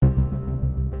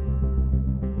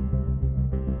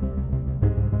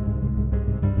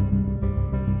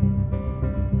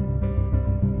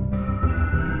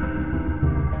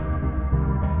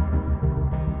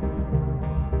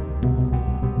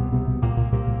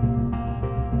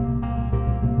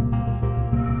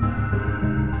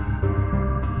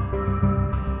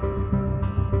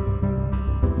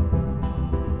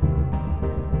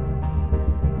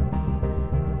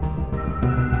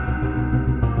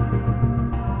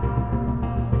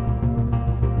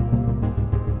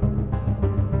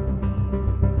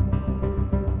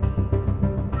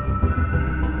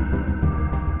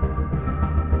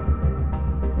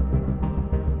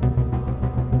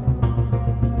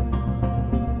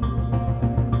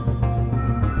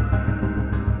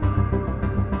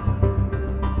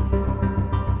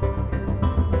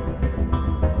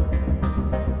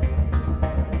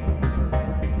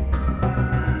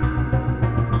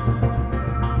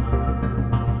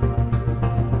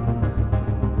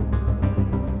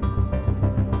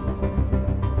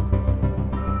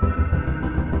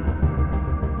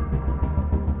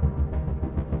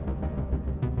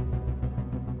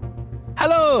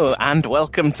and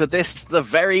welcome to this, the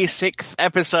very 6th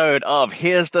episode of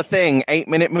Here's the Thing,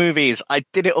 8-minute movies. I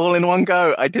did it all in one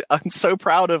go. I'm so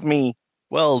proud of me.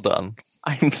 Well done.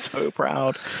 I'm so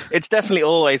proud. It's definitely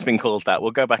always been called that.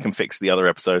 We'll go back and fix the other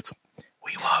episodes.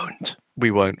 We won't. We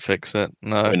won't fix it.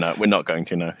 No. We're not going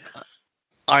to, no.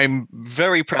 I'm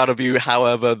very proud of you.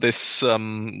 However, this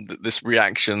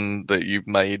reaction that you've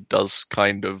made does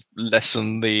kind of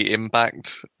lessen the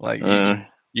impact. Like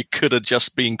you could have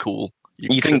just been cool.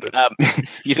 You think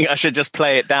I should just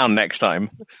play it down next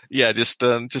time? Yeah, just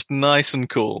nice and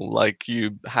cool, like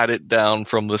you had it down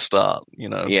from the start. You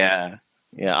know. Yeah.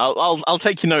 I'll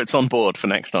take your notes on board for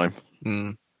next time.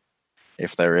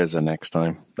 If there is a next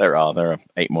time. There are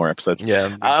 8 more episodes.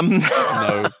 Yeah.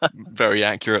 Know very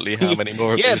accurately how many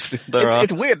more of these there are.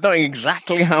 It's weird knowing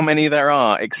exactly how many there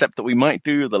are, except that we might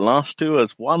do the last 2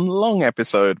 as one long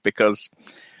episode, because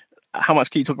how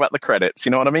much can you talk about the credits? You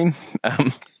know what I mean?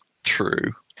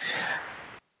 True.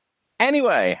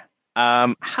 Anyway,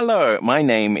 hello, my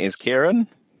name is Kieran.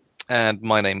 And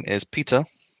my name is Peter.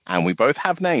 And we both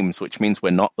have names, which means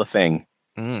we're not the thing.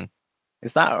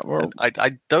 Is that...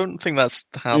 I don't think that's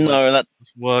how that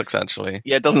works, actually.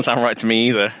 Yeah, it doesn't sound right to me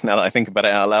either, now that I think about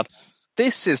it out loud.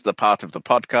 This is the part of the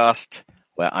podcast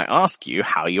where I ask you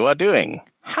how you are doing.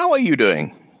 How are you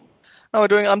doing? How am I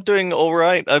doing? I'm doing all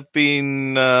right. I've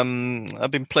been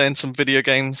playing some video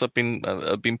games. I've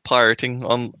been pirating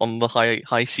on the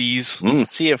high seas.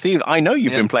 Sea of Thieves. I know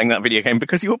you've been playing that video game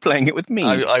because you were playing it with me.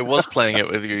 I was playing it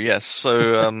with you, yes.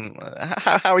 So,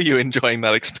 how are you enjoying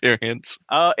that experience?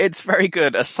 It's very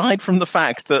good. Aside from the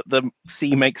fact that the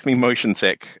sea makes me motion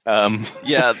sick.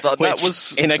 Yeah, that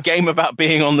was in a game about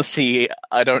being on the sea.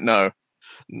 I don't know.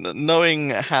 Knowing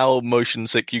how motion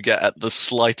sick you get at the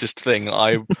slightest thing,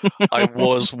 I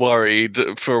was worried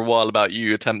for a while about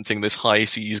you attempting this high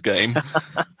seas game.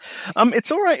 It's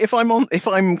all right if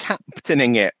I'm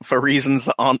captaining it for reasons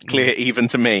that aren't clear even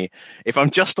to me. If I'm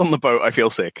just on the boat, I feel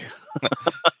sick.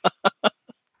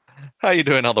 How are you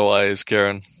doing otherwise,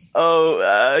 Kieran?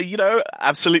 Oh,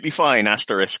 absolutely fine.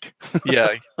 Asterisk.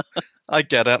 Yeah, I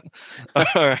get it. All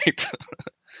right.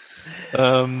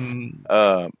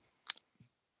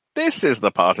 This is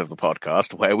the part of the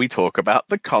podcast where we talk about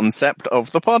the concept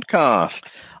of the podcast.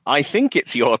 I think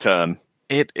it's your turn.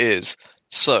 It is.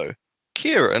 So,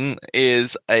 Kieran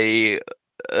is a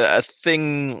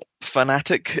Thing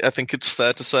fanatic. I think it's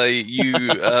fair to say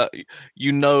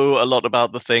you know a lot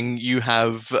about the Thing. You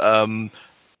have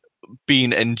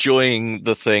been enjoying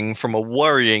the Thing from a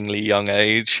worryingly young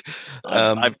age.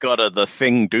 I've got the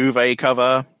Thing duvet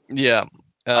cover. Yeah.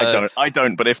 I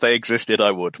don't, but if they existed,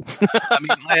 I would. I mean,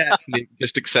 I actually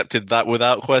just accepted that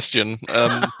without question,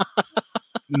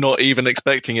 not even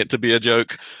expecting it to be a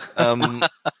joke. Hang on,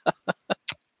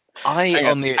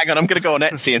 I'm going to go on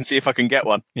Etsy and see if I can get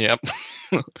one. Yep.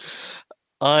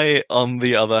 On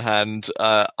the other hand,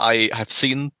 I have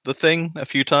seen the Thing a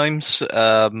few times,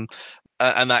 and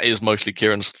that is mostly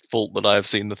Kieran's fault that I have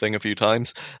seen the Thing a few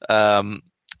times.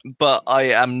 But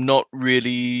I am not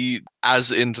really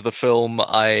as into the film.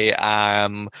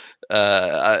 I'm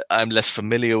less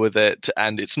familiar with it,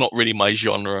 and it's not really my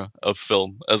genre of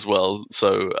film as well.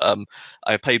 So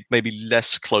I've paid maybe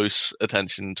less close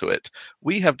attention to it.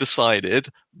 We have decided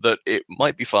that it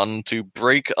might be fun to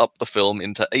break up the film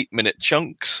into 8-minute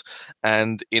chunks,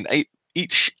 and in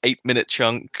each 8-minute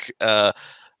chunk,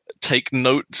 take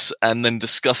notes and then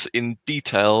discuss in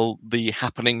detail the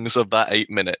happenings of that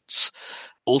 8 minutes.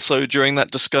 Also, during that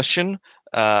discussion,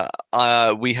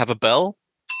 we have a bell,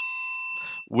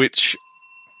 which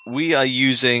we are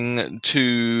using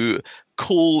to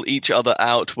call each other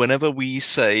out whenever we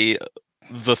say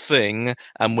the Thing,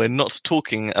 and we're not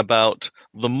talking about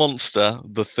the monster,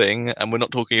 the Thing, and we're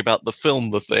not talking about the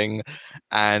film, the Thing,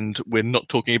 and we're not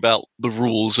talking about the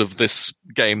rules of this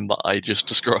game that I just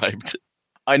described.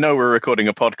 I know we're recording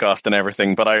a podcast and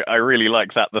everything, but I really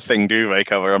like that the Thing duvet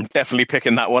cover. I'm definitely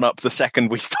picking that one up the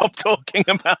second we stop talking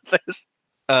about this.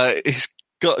 He's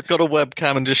got a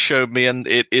webcam and just showed me, and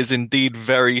it is indeed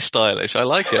very stylish. I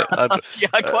like it. Yeah,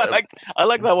 I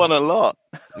like that one a lot.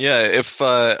 Yeah, if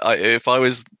I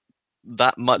was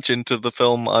that much into the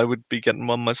film, I would be getting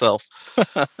one myself.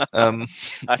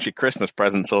 That's your Christmas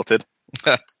present sorted.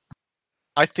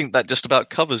 I think that just about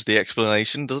covers the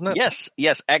explanation, doesn't it?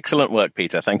 Yes, excellent work,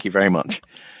 Peter. Thank you very much.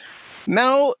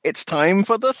 Now it's time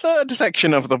for the third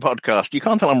section of the podcast. You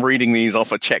can't tell I'm reading these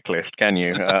off a checklist, can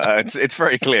you? It's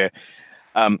very clear.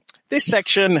 This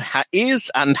section is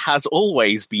and has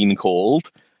always been called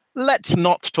Let's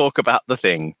Not Talk About the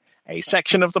Thing, a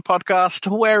section of the podcast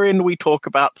wherein we talk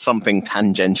about something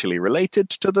tangentially related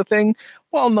to the Thing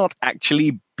while not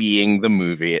actually being the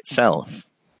movie itself.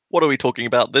 What are we talking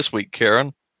about this week,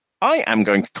 Kieran? I am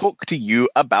going to talk to you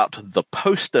about the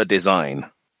poster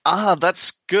design. Ah,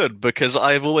 that's good, because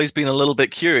I've always been a little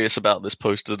bit curious about this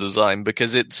poster design,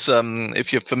 because it's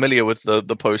if you're familiar with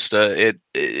the poster,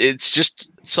 it's just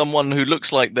someone who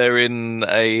looks like they're in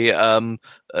a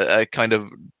kind of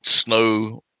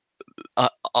snow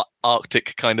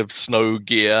Arctic kind of snow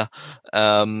gear,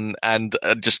 and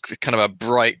just kind of a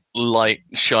bright light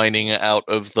shining out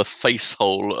of the face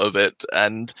hole of it,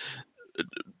 and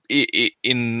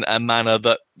in a manner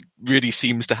that really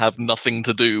seems to have nothing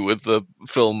to do with the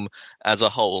film as a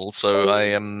whole. So I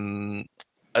am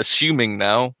assuming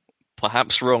now,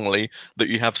 perhaps wrongly, that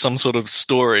you have some sort of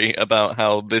story about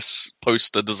how this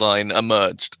poster design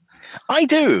emerged. I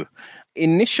do.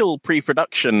 Initial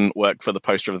pre-production work for the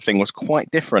poster of the thing was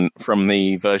quite different from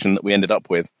the version that we ended up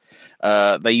with.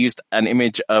 They used an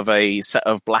image of a set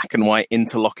of black and white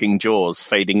interlocking jaws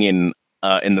fading in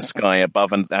the sky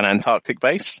above an Antarctic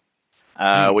base,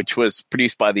 which was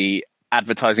produced by the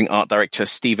advertising art director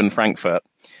Stephen Frankfurt,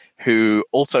 who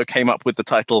also came up with the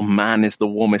title "Man is the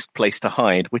Warmest Place to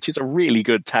Hide," which is a really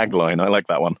good tagline. I like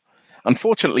that one.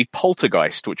 Unfortunately,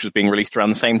 Poltergeist, which was being released around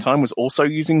the same time, was also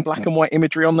using black and white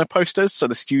imagery on their posters, so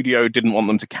the studio didn't want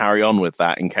them to carry on with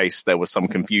that in case there was some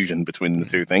confusion between the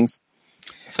two things.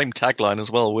 Same tagline as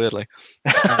well, weirdly.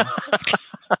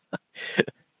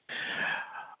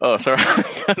 Oh, sorry.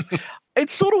 It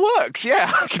sort of works,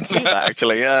 yeah. I can see that,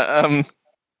 actually. The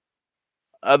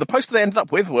poster they ended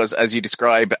up with was, as you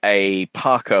describe, a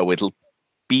parka with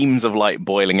beams of light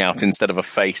boiling out instead of a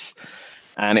face.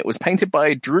 And it was painted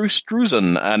by Drew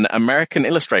Struzan, an American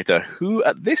illustrator who,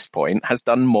 at this point, has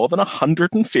done more than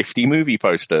 150 movie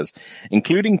posters,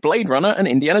 including Blade Runner and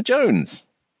Indiana Jones.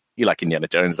 You like Indiana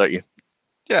Jones, don't you?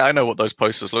 Yeah, I know what those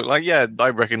posters look like. Yeah, I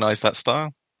recognize that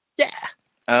style.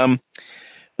 Yeah.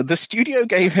 The studio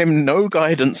gave him no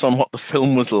guidance on what the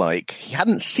film was like. He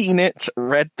hadn't seen it,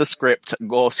 read the script,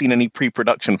 or seen any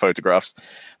pre-production photographs.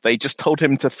 They just told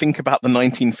him to think about the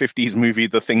 1950s movie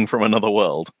The Thing from Another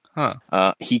World.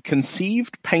 Huh. He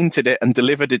conceived, painted it, and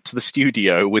delivered it to the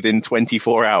studio within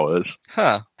 24 hours.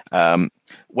 Huh.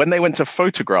 When they went to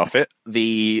photograph it,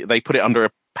 they put it under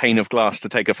a pane of glass to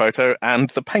take a photo, and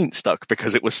the paint stuck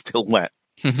because it was still wet.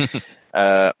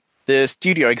 The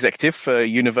studio executive for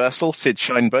Universal, Sid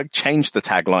Sheinberg, changed the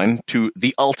tagline to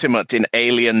 "The Ultimate in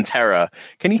Alien Terror."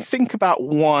 Can you think about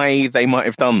why they might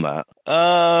have done that?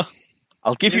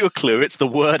 I'll give you a clue. It's the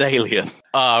word alien.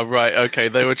 Ah, right. Okay.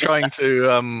 They were trying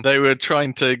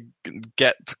to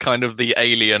get kind of the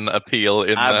alien appeal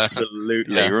in there.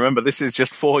 Absolutely. Yeah. Remember, this is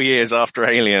just 4 years after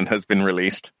Alien has been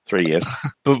released. 3 years.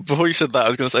 But before you said that, I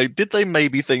was going to say, did they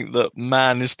maybe think that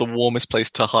 "Man is the Warmest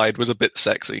Place to Hide" was a bit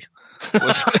sexy?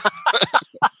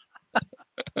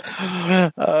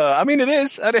 I mean, it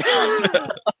is.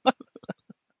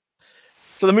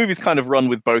 So the movie's kind of run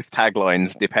with both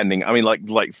taglines, depending. I mean, like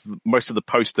most of the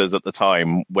posters at the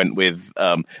time went with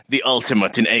 "The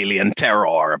Ultimate in Alien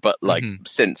Terror," but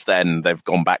since then they've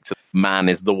gone back to "Man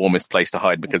is the Warmest Place to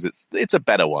Hide" because it's a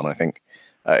better one, I think.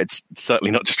 It's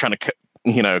certainly not just trying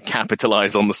to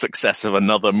capitalize on the success of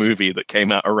another movie that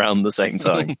came out around the same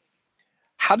time.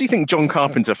 How do you think John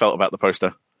Carpenter felt about the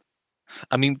poster?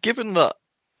 I mean, given that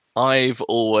I've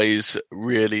always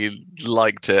really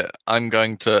liked it, I'm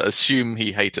going to assume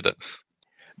he hated it.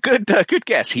 Good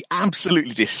guess. He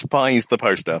absolutely despised the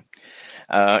poster.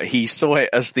 He saw it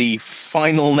as the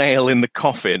final nail in the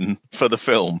coffin for the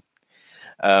film.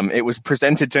 It was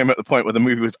presented to him at the point where the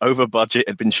movie was over budget,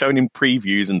 had been shown in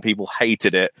previews, and people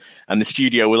hated it. And the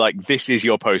studio were like, "This is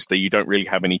your poster. You don't really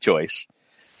have any choice."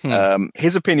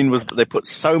 His opinion was that they put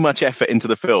so much effort into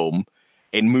the film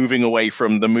in moving away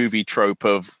from the movie trope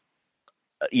of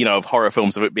horror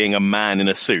films of it being a man in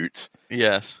a suit.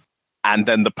 Yes. And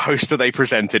then the poster they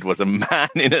presented was a man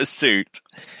in a suit.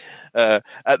 At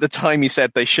the time, he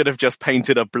said they should have just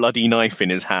painted a bloody knife in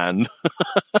his hand.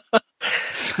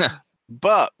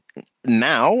 But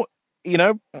now,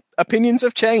 opinions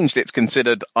have changed. It's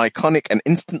considered iconic and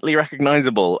instantly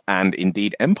recognizable, and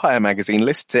indeed Empire magazine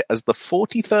lists it as the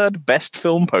 43rd best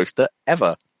film poster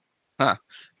ever. Huh.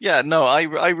 Yeah, no,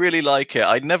 I really like it.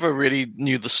 I never really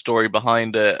knew the story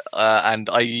behind it, and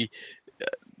I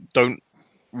don't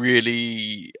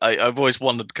really. I've always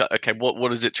wondered, okay,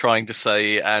 what is it trying to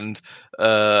say? And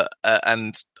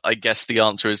I guess the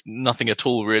answer is nothing at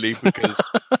all, really, because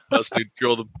the person who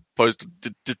drew the poster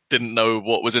didn't know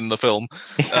what was in the film.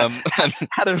 And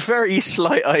had a very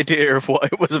slight idea of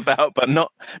what it was about, but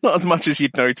not as much as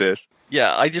you'd notice.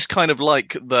 Yeah, I just kind of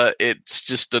like that it's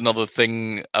just another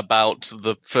thing about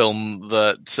the film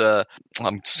that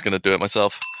I'm just going to do it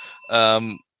myself.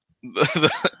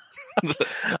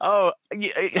 Oh,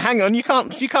 hang on! You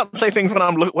can't say things when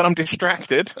I'm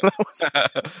distracted.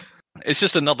 It's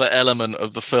just another element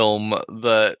of the film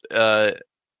that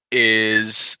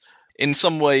is in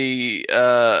some way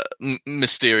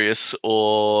mysterious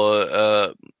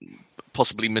or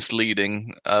possibly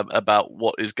misleading about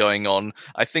what is going on.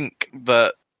 I think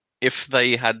that if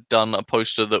they had done a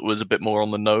poster that was a bit more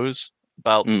on the nose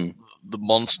about the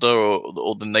monster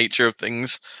or the nature of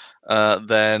things,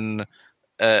 then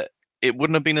it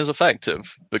wouldn't have been as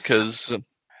effective because...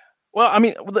 Well, I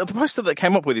mean, the poster that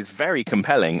came up with is very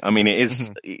compelling. I mean, it is,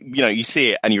 you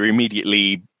see it and you're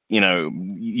immediately,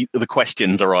 the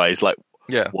questions arise like,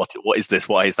 what is this?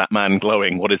 Why is that man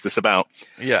glowing? What is this about?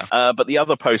 Yeah. But the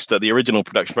other poster, the original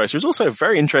production poster, is also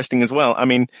very interesting as well. I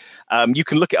mean, you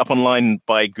can look it up online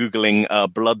by Googling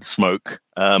Blood Smoke,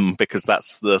 because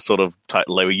that's the sort of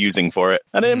title they were using for it.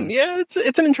 And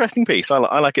it's an interesting piece.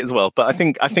 I like it as well. But I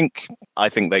think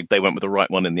they went with the right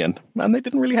one in the end. And they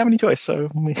didn't really have any choice. So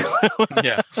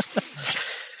yeah.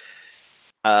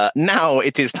 Now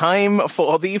it is time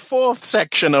for the fourth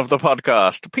section of the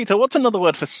podcast. Peter, what's another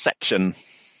word for section?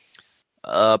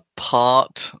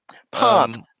 Part.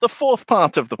 The fourth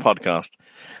part of the podcast,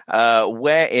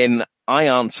 wherein I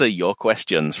answer your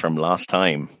questions from last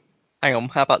time. Hang on,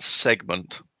 how about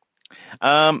segment?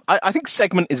 I think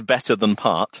segment is better than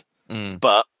part,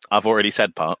 but I've already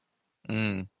said part.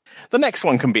 The next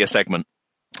one can be a segment.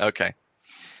 Okay.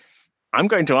 I'm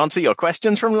going to answer your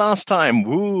questions from last time.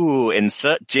 Woo!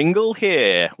 Insert jingle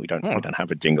here. We don't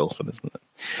have a jingle for this one.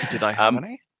 Did I have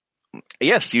any?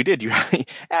 Yes, you did.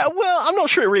 Well, I'm not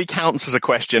sure it really counts as a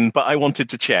question, but I wanted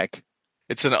to check.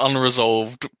 It's an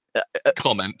unresolved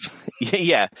comment.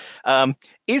 Yeah.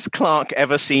 Is Clark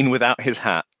ever seen without his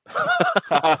hat?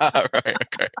 Right.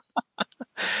 Okay.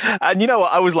 And you know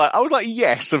what? I was like,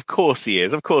 yes, of course he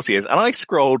is. Of course he is. And I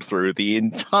scrolled through the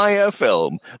entire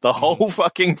film, the whole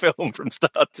fucking film from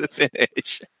start to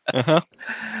finish.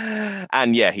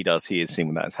 And yeah, he does. He is seen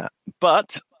without his hat.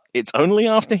 But it's only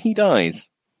after he dies.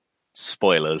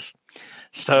 Spoilers.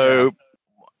 So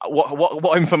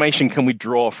what information can we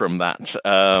draw from that?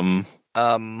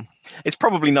 It's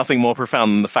probably nothing more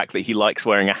profound than the fact that he likes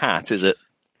wearing a hat, is it?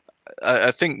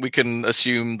 I think we can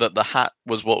assume that the hat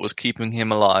was what was keeping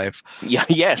him alive. Yeah,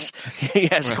 yes,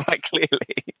 right. Quite clearly.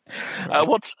 Right.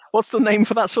 What's the name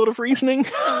for that sort of reasoning?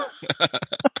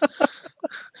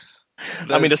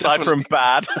 I mean, aside from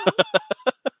bad.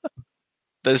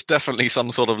 There's definitely some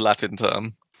sort of Latin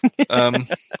term.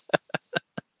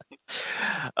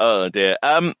 Oh dear.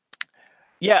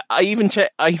 Yeah, I even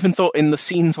thought in the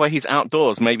scenes where he's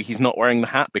outdoors, maybe he's not wearing the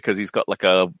hat because he's got like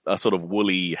a sort of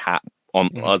woolly hat on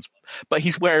us, but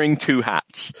he's wearing two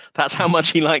hats. That's how much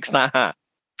he likes that hat.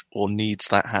 Or needs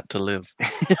that hat to live.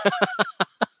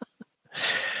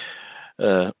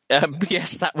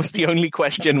 Yes, that was the only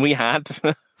question we had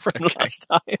from last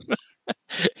time.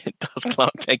 Does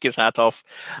Clark take his hat off?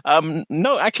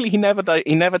 No, actually, he never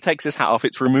takes his hat off.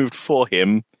 It's removed for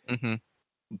him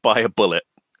by a bullet.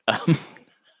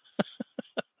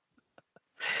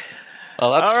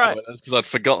 Oh, that's all right. That's because I'd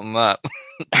forgotten that.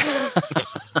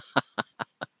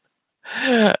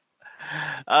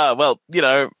 Well,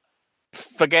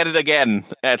 forget it again.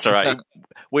 That's all right.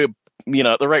 We're,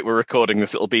 at the rate we're recording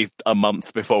this, it'll be a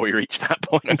month before we reach that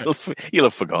point. You'll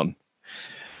have forgotten.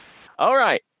 All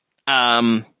right.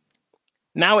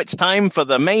 Now it's time for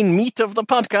the main meat of the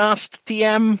podcast,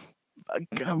 TM.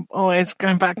 Always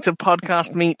going back to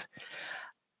podcast meat.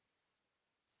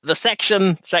 The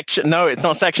section. No, it's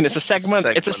not section. It's a segment.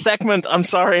 It's a segment. I'm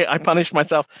sorry. I punished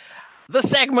myself. The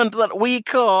segment that we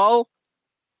call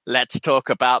Let's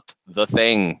Talk About the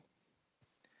Thing.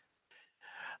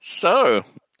 So,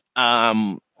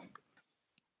 I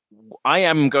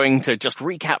am going to just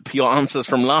recap your answers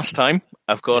from last time.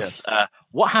 Of course, yes.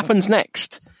 What happens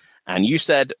next? And you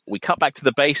said we cut back to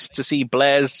the base to see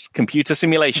Blair's computer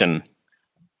simulation.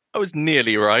 I was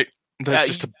nearly right.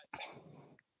 There's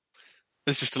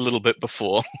just a little bit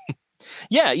before.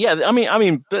 Yeah. I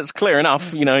mean, that's clear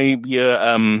enough.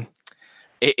 It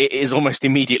is almost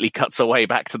immediately cuts away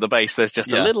back to the base. There's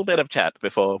just a little bit of chat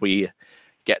before we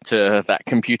get to that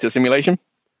computer simulation.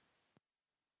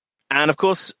 And of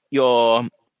course, your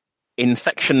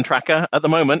infection tracker at the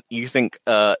moment, you think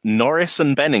Norris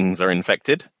and Bennings are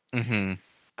infected. Mm-hmm.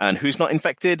 And who's not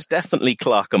infected? Definitely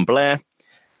Clark and Blair.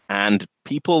 And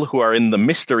people who are in the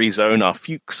mystery zone are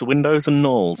Fuchs, Windows, and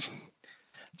Knowles.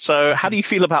 So how do you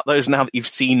feel about those now that you've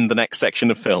seen the next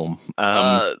section of film?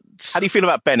 How do you feel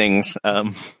about Bennings?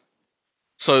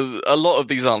 So a lot of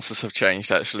these answers have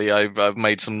changed, actually. I've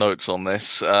made some notes on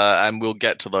this, and we'll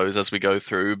get to those as we go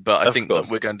through. But I think that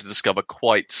we're going to discover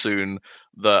quite soon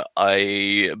that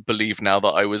I believe now that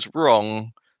I was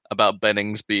wrong about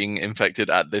Bennings being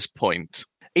infected at this point.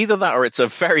 Either that or it's a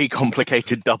very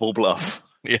complicated double bluff.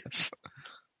 Yes.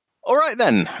 All right,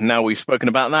 then. Now we've spoken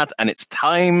about that, and it's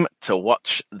time to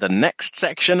watch the next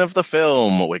section of the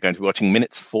film. We're going to be watching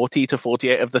minutes 40 to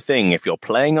 48 of The Thing. If you're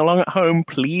playing along at home,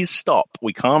 please stop.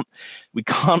 We can't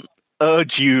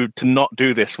urge you to not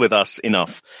do this with us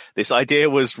enough. This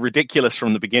idea was ridiculous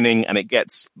from the beginning, and it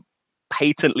gets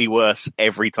patently worse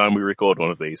every time we record one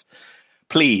of these.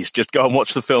 Please, just go and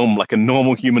watch the film like a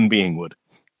normal human being would.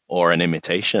 Or an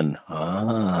imitation. All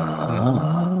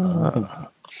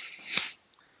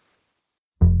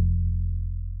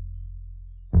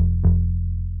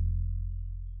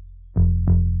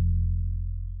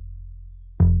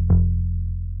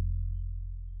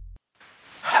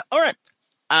right.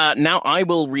 Now I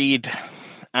will read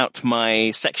out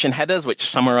my section headers, which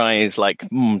summarize like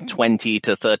 20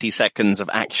 to 30 seconds of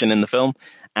action in the film,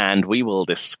 and we will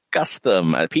discuss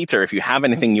them. Peter, if you have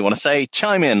anything you want to say,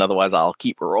 chime in. Otherwise, I'll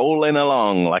keep rolling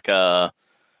along like a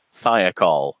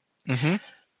thiokol. Mm-hmm.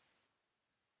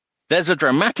 There's a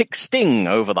dramatic sting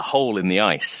over the hole in the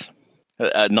ice.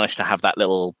 Nice to have that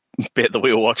little bit that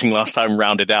we were watching last time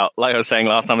rounded out. Like I was saying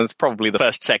last time, it's probably the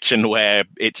first section where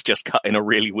it's just cut in a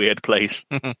really weird place.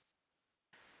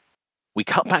 We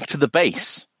cut back to the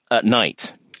base at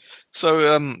night.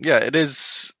 So, it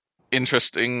is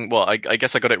interesting. Well, I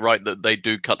guess I got it right that they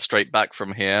do cut straight back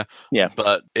from here. Yeah.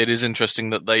 But it is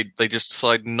interesting that they just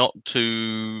decide not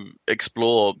to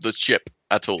explore the ship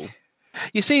at all.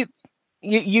 You see,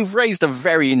 you've raised a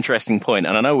very interesting point,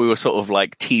 and I know we were sort of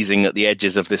like teasing at the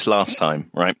edges of this last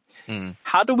time, right?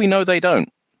 How do we know they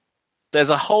don't? There's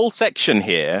a whole section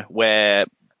here where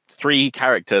 3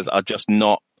 characters are just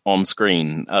not on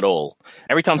screen at all.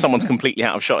 Every time someone's completely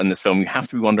out of shot in this film, you have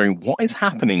to be wondering what is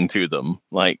happening to them.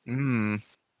 Like,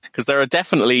 because there are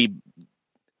definitely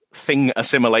thing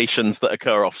assimilations that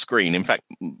occur off screen. In fact,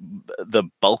 the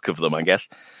bulk of them, I guess.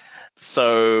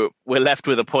 So we're left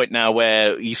with a point now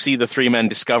where you see the 3 men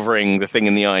discovering the thing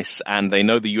in the ice, and they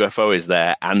know the UFO is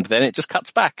there, and then it just cuts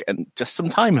back, and just some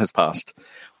time has passed.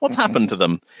 What's happened to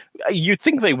them? You'd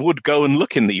think they would go and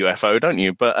look in the UFO, don't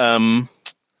you? But,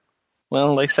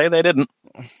 well, they say they didn't.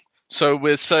 So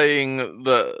we're saying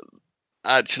that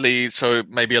actually, so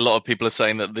maybe a lot of people are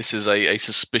saying that this is a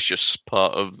suspicious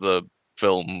part of the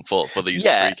film for these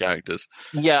 3 characters.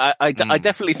 Yeah, I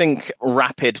definitely think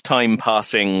rapid time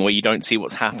passing where you don't see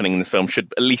what's happening in this film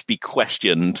should at least be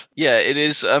questioned. Yeah, it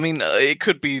is. I mean, it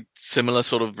could be similar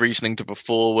sort of reasoning to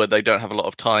before, where they don't have a lot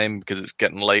of time because it's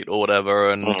getting late or whatever,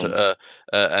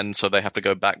 and so they have to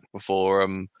go back before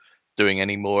doing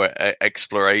any more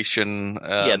exploration.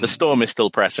 The storm is still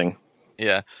pressing.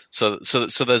 Yeah, so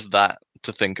there's that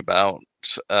to think about.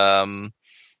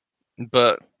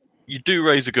 But you do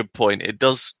raise a good point. It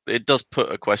does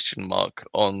put a question mark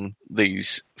on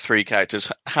these 3 characters.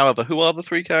 However, who are the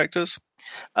 3 characters?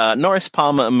 Norris,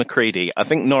 Palmer, and MacReady. I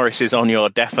think Norris is on your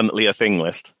definitely a thing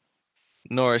list.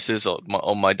 Norris is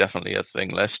on my definitely a thing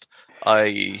list.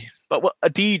 But what,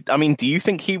 do you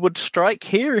think he would strike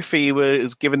here if he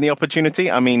was given the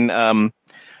opportunity? I mean,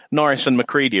 Norris and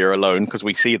MacReady are alone because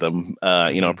we see them,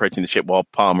 approaching the ship while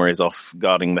Palmer is off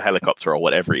guarding the helicopter or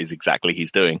whatever it is exactly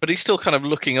he's doing. But he's still kind of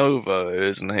looking over,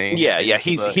 isn't he?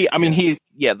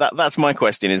 Yeah. That's my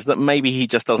question, is that maybe he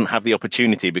just doesn't have the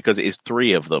opportunity because it is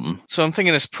 3 of them. So I'm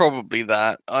thinking it's probably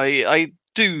that. I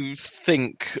do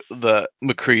think that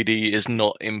MacReady is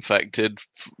not infected,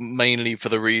 mainly for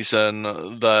the reason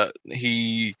that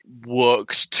he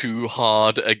works too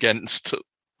hard against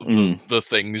the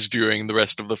things during the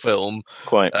rest of the film.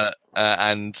 Quite.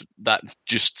 And that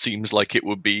just seems like it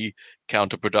would be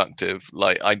counterproductive.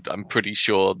 Like, I'm pretty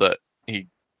sure that he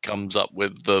comes up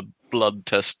with the blood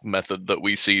test method that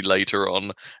we see later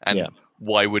on, and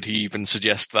why would he even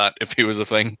suggest that if he was a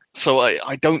thing? So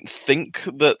I don't think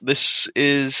that this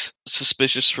is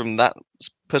suspicious from that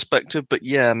perspective, but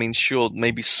yeah, I mean, sure,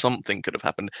 maybe something could have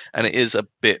happened, and it is a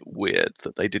bit weird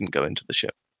that they didn't go into the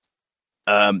ship.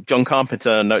 John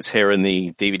Carpenter notes here in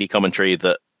the DVD commentary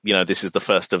that, this is the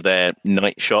first of their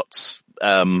night shots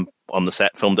on the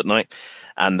set, filmed at night,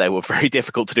 and they were very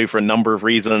difficult to do for a number of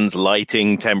reasons: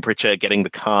 lighting, temperature, getting the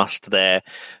cast there.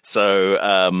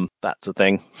 So that's a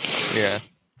thing. Yeah.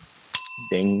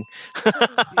 Ding.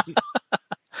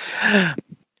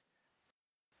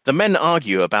 The men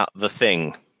argue about the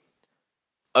thing.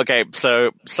 Okay,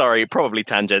 so sorry, probably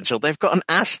tangential. They've got an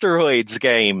Asteroids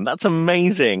game. That's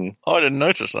amazing. Oh, I didn't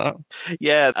notice that.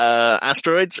 Yeah,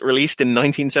 Asteroids released in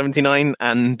 1979,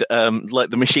 and like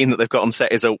the machine that they've got on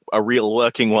set is a real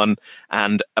working one,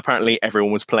 and apparently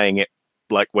everyone was playing it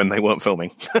like when they weren't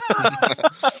filming.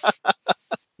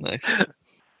 Nice.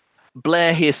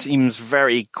 Blair here seems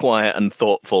very quiet and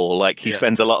thoughtful. Like he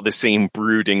spends a lot of the scene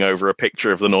brooding over a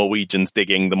picture of the Norwegians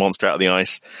digging the monster out of the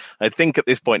ice. I think at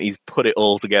this point he's put it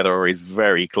all together, or he's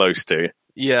very close to.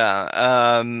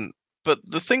 Yeah, but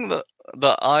the thing that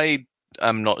I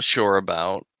am not sure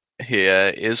about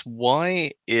here is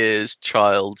why is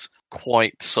Childs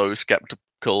quite so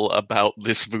skeptical about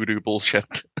this voodoo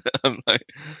bullshit?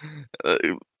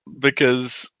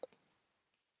 Because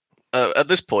at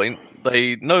this point,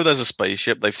 they know there's a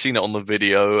spaceship, they've seen it on the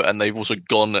video, and they've also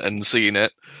gone and seen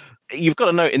it. You've got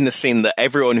to note in the scene that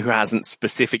everyone who hasn't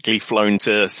specifically flown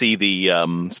to see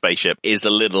the spaceship is a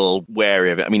little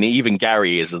wary of it. I mean, even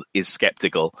Gary is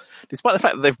skeptical, despite the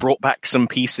fact that they've brought back some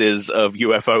pieces of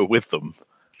UFO with them.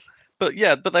 But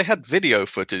they had video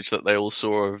footage that they all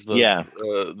saw of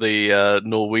the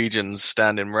Norwegians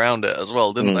standing around it as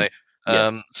well, didn't they?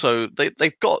 So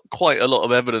they've got quite a lot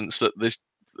of evidence that this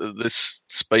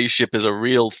spaceship is a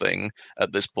real thing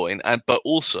at this point, but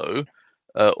also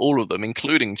all of them,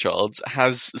 including Childs,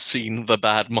 has seen the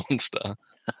bad monster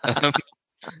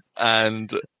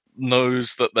and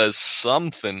knows that there's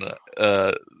something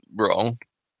wrong.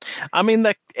 I mean,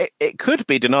 it could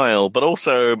be denial, but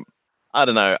also, I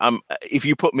don't know. If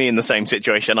you put me in the same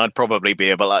situation, I'd probably be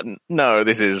able like, no,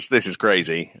 this is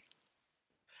crazy.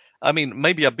 I mean,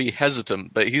 maybe I'd be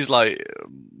hesitant, but he's like,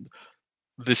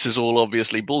 this is all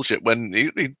obviously bullshit when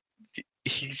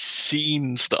he's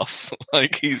seen stuff.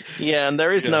 And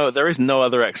there is no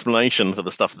other explanation for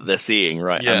the stuff that they're seeing,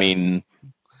 right? Yeah. I mean,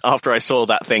 after I saw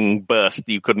that thing burst,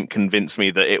 you couldn't convince me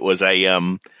that it was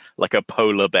a like a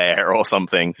polar bear or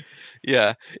something.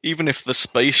 Yeah, even if the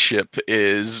spaceship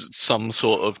is some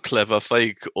sort of clever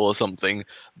fake or something,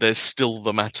 there's still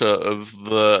the matter of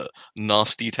the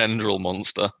nasty tendril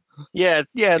monster. Yeah,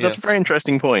 that's a very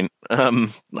interesting point. I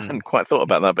hadn't quite thought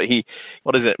about that, but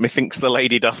what is it? Methinks the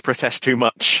lady doth protest too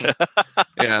much.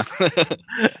 Yeah.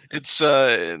 It's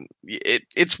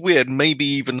weird, maybe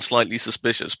even slightly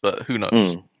suspicious, but who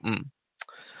knows?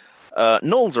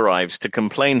 Knowles arrives to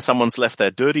complain someone's left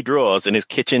their dirty drawers in his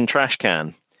kitchen trash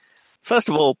can. First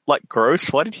of all, like,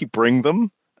 gross, why did he bring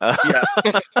them?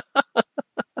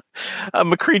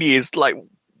 McCready is like,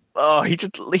 he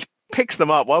picks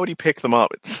them up. Why would he pick them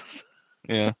up? It's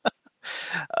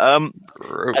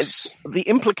gross. The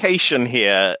implication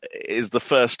here is the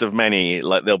first of many.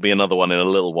 Like there'll be another one in a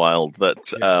little while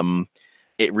that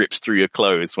it rips through your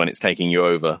clothes when it's taking you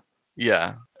over.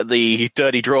 Yeah. The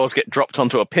dirty drawers get dropped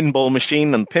onto a pinball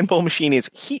machine, and the pinball machine is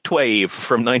Heatwave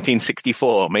from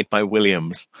 1964, made by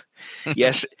Williams.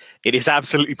 Yes, it is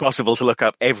absolutely possible to look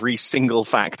up every single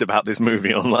fact about this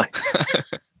movie online.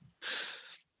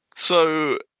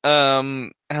 So,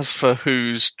 as for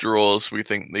whose drawers we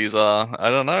think these are, I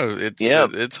don't know.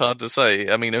 It's hard to say.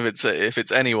 I mean, if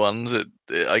it's anyone's,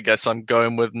 I guess I'm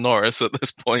going with Norris at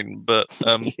this point. But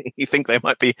you think they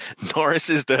might be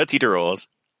Norris's dirty drawers?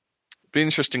 Be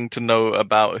interesting to know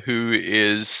about who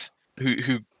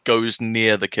goes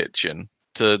near the kitchen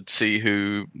to see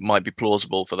who might be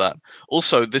plausible for that.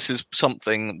 Also, this is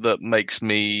something that makes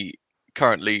me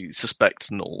currently suspect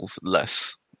Knowles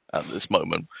less at this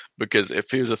moment, because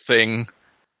if he was a thing,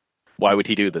 why would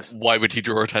he do this? Why would he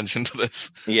draw attention to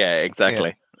this? Yeah,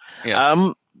 exactly.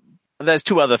 Yeah. There's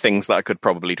two other things that I could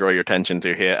probably draw your attention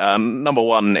to here. Number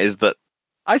one is that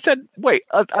I said, wait,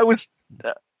 I was...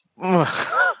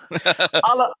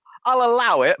 I'll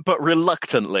allow it, but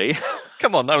reluctantly.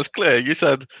 Come on, that was clear. You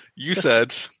said,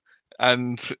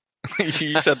 and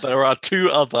you said there are two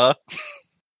other...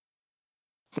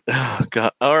 Oh,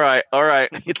 God. All right.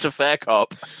 It's a fair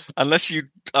cop. Unless you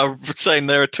are saying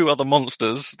there are two other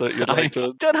monsters that you'd like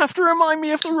to... Don't have to remind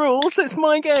me of the rules. It's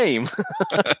my game.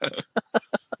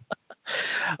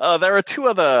 There are two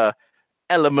other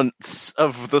elements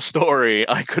of the story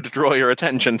I could draw your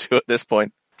attention to at this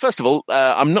point. First of all,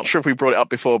 I'm not sure if we brought it up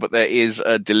before, but there is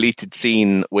a deleted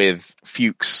scene with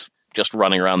Fuchs just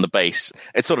running around the base.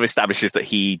 It sort of establishes that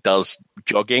he does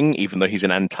jogging, even though he's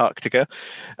in Antarctica.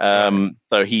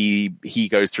 So he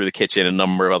goes through the kitchen and a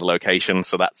number of other locations.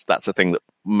 So that's a thing that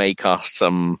may cast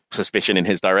some suspicion in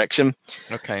his direction.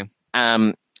 Okay.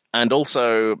 And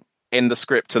also in the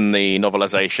script and the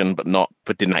novelization,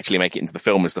 but didn't actually make it into the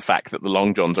film, is the fact that the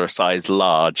Long Johns are a size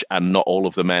large and not all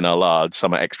of the men are large.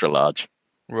 Some are extra large.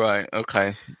 Right.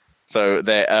 Okay. So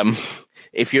there,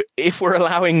 if we're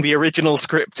allowing the original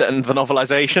script and the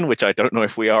novelization, which I don't know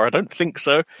if we are, I don't think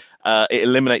so. It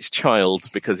eliminates Childs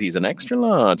because he's an extra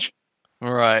large.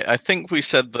 Right. I think we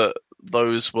said that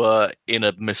those were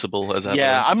inadmissible as evidence.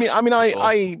 Yeah,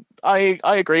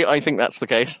 I agree. I think that's the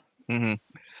case. Mm-hmm.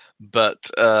 But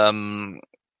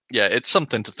yeah, it's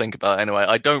something to think about anyway.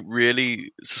 I don't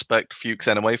really suspect Fuchs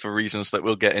anyway for reasons that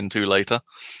we'll get into later.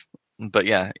 But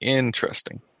yeah,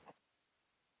 interesting.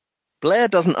 Blair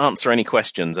doesn't answer any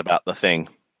questions about the thing.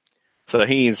 So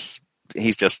he's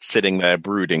just sitting there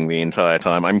brooding the entire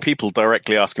time. I mean, people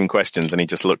directly ask him questions and he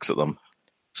just looks at them.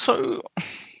 So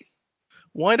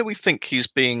why do we think he's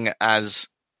being as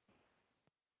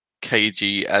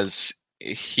cagey as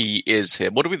he is here?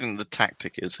 What do we think the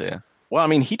tactic is here? Well, I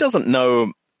mean, he doesn't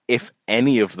know if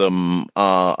any of them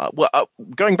are... Well,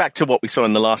 going back to what we saw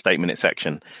in the last 8-minute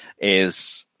section,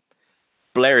 is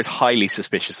Blair is highly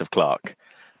suspicious of Clark.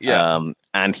 Yeah.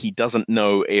 And he doesn't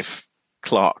know if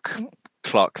Clark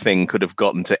thing could have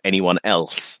gotten to anyone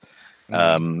else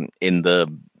in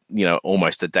the,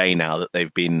 almost a day now that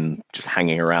they've been just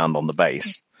hanging around on the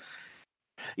base.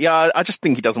 Yeah, I just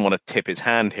think he doesn't want to tip his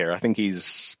hand here. I think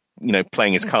he's,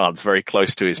 playing his cards very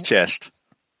close to his chest.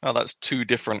 Oh, that's 2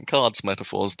 different cards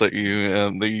metaphors that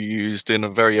you used in a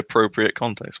very appropriate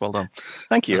context. Well done.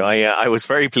 Thank you. I was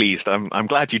very pleased. I'm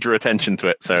glad you drew attention to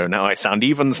it. So now I sound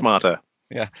even smarter.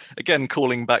 Yeah. Again,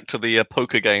 calling back to the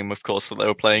poker game, of course, that they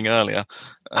were playing earlier.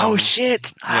 Oh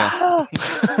shit! Yeah.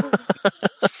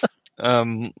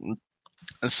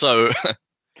 So,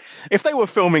 if they were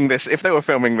filming this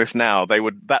now,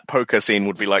 that poker scene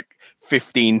would be like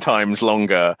 15 times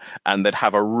longer, and they'd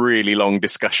have a really long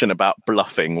discussion about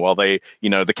bluffing while they,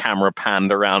 the camera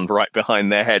panned around right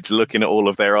behind their heads, looking at all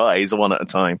of their eyes one at a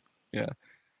time. Yeah,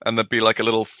 and there'd be like a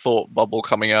little thought bubble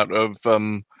coming out of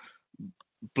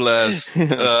Blair's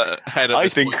head. I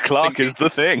think Clark is the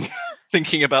thing.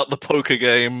 Thinking about the poker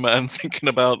game and thinking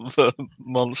about the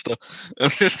monster.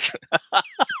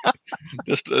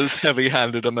 Just as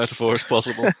heavy-handed a metaphor as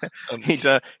possible.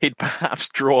 He'd perhaps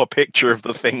draw a picture of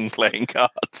the thing playing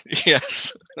cards.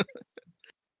 Yes.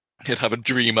 He'd have a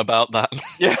dream about that.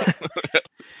 Yeah.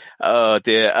 Oh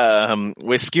dear.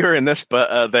 We're skewering this,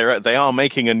 but they are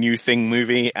making a new Thing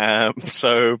movie.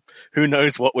 So who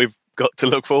knows what we've got to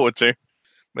look forward to.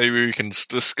 Maybe we can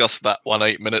discuss that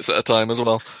 8 minutes at a time as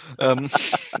well.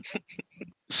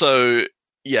 So,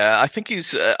 yeah, I think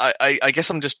he's... I guess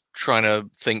I'm just trying to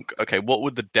think, okay, what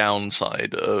would the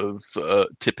downside of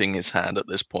tipping his hand at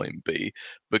this point be?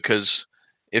 Because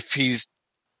if he's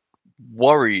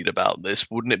worried about this,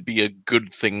 wouldn't it be a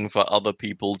good thing for other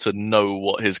people to know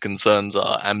what his concerns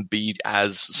are and be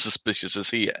as suspicious as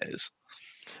he is?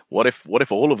 What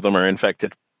if all of them are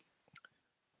infected?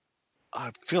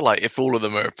 I feel like if all of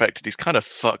them are affected, he's kind of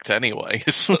fucked anyway.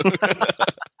 So.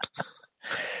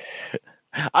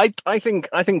 I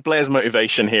think Blair's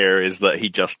motivation here is that he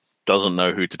just doesn't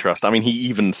know who to trust. I mean, he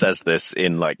even says this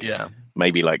in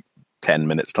maybe 10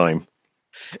 minutes time.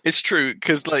 It's true,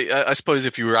 because I suppose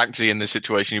if you were actually in this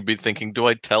situation, you'd be thinking, do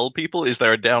I tell people? Is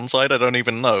there a downside? I don't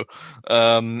even know.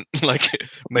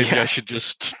 Maybe I should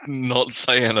just not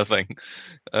say anything.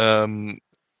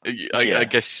 I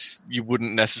guess you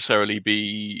wouldn't necessarily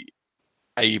be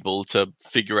able to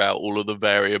figure out all of the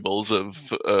variables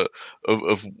of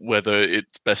whether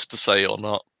it's best to say or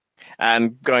not.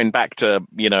 And going back to,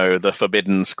 the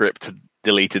forbidden script,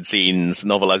 deleted scenes,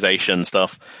 novelization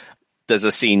stuff, there's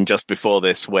a scene just before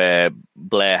this where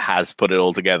Blair has put it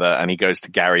all together and he goes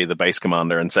to Gary, the base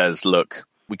commander, and says, look,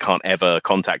 we can't ever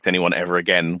contact anyone ever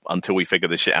again until we figure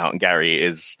this shit out. And Gary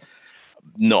is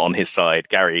not on his side.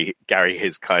 Gary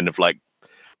is kind of like,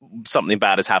 something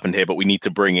bad has happened here, but we need to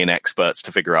bring in experts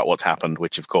to figure out what's happened,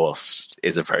 which of course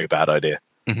is a very bad idea.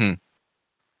 Mm-hmm.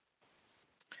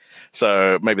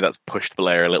 So maybe that's pushed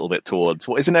Blair a little bit towards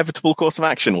what his inevitable course of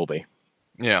action will be.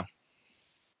 Yeah.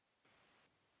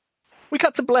 We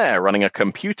cut to Blair running a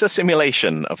computer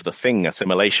simulation of the Thing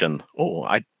assimilation. Oh,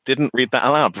 I didn't read that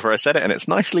aloud before I said it, and it's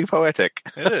nicely poetic.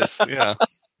 It is, yeah.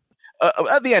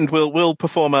 At the end, we'll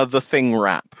perform the Thing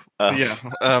rap.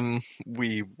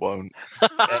 We won't.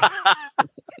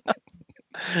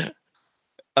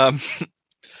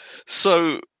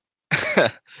 So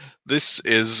this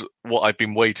is what I've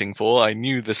been waiting for. I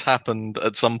knew this happened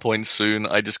at some point soon.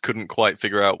 I just couldn't quite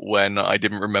figure out when. I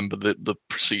didn't remember the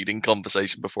preceding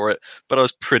conversation before it, but I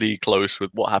was pretty close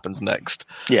with what happens next.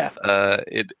 Yeah.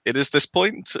 It is this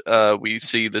point. We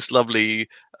see this lovely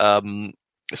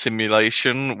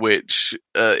simulation, which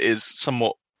is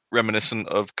somewhat reminiscent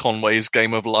of Conway's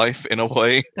Game of Life in a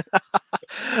way.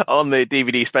 On the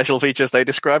DVD special features, they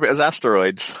describe it as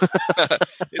asteroids.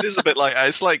 It is a bit like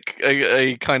it's like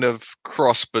a kind of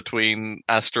cross between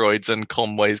Asteroids and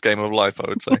Conway's Game of Life, I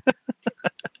would say.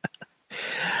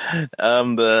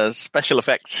 The special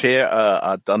effects here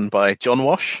are done by John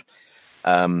Wash.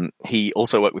 He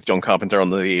also worked with John Carpenter on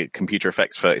the computer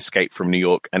effects for Escape from New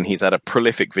York, and he's had a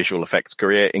prolific visual effects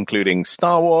career, including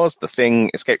Star Wars, The Thing,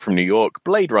 Escape from New York,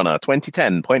 Blade Runner,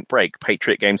 2010, Point Break,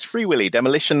 Patriot Games, Free Willy,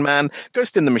 Demolition Man,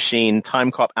 Ghost in the Machine, Time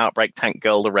Cop, Outbreak, Tank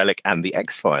Girl, The Relic, and The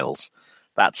X-Files.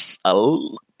 That's a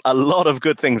lot of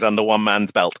good things under one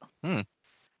man's belt.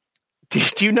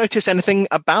 Did you notice anything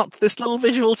about this little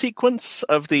visual sequence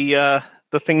of the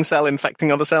Thing cell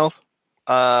infecting other cells?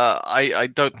 I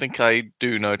don't think I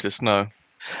do notice, no.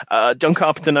 John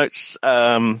Carpenter notes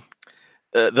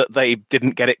that they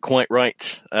didn't get it quite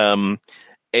right.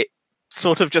 It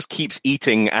sort of just keeps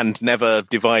eating and never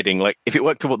dividing. Like, if it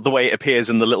worked the way it appears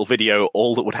in the little video,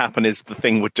 all that would happen is the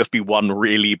Thing would just be one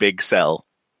really big cell.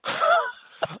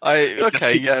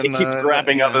 It keeps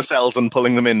grabbing other cells and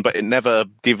pulling them in, but it never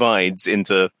divides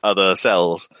into other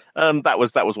cells. That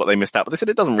was what they missed out. But they said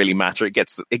it doesn't really matter. It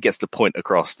gets the point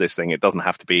across. This thing, it doesn't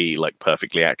have to be like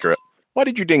perfectly accurate. Why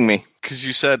did you ding me? Because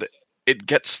you said it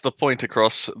gets the point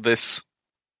across. This.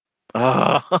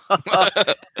 I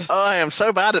am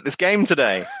so bad at this game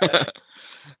today.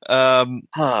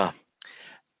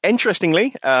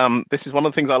 Interestingly, this is one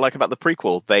of the things I like about the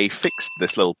prequel. They fixed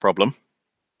this little problem.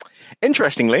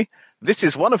 Interestingly, this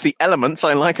is one of the elements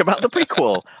I like about the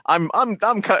prequel. I'm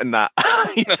cutting that.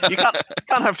 You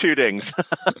can't have two dings.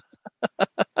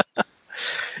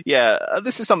 Yeah,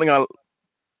 this is something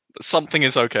Something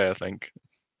is okay, I think.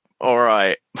 All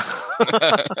right.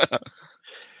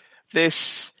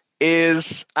 This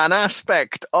is an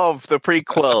aspect of the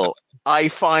prequel I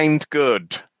find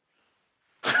good.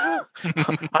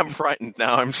 I'm frightened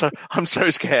now. I'm so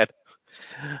scared.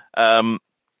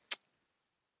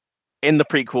 In the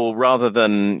prequel, rather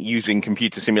than using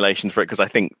computer simulations for it, because I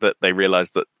think that they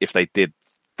realized that if they did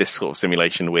this sort of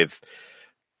simulation with,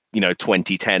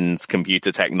 2010s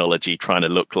computer technology trying to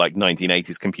look like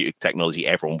 1980s computer technology,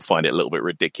 everyone will find it a little bit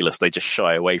ridiculous. They just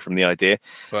shy away from the idea.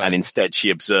 Right. And instead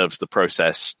she observes the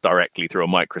process directly through a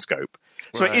microscope.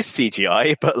 So It is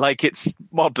CGI, but like it's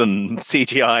modern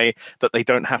CGI that they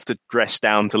don't have to dress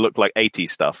down to look like 80s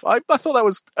stuff. I thought that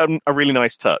was a really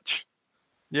nice touch.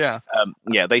 Yeah.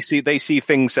 They see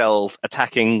Thing cells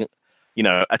attacking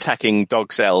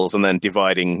dog cells and then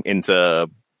dividing into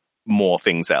more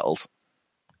Thing cells.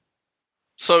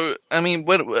 So, I mean,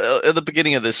 when at the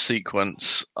beginning of this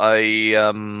sequence,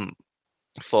 I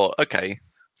thought, okay,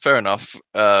 fair enough.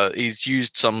 He's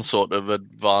used some sort of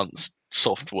advanced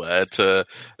software to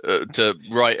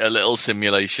write a little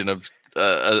simulation of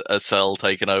a cell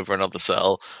taking over another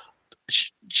cell.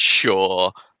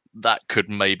 Sure. That could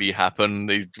maybe happen.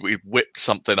 We whipped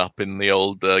something up in the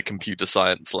old computer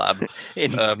science lab.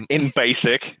 in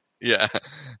BASIC. Yeah.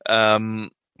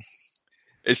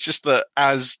 It's just that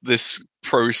as this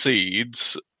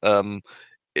proceeds,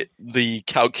 the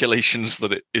calculations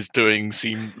that it is doing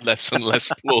seem less and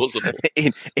less plausible.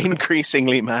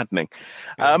 Increasingly maddening.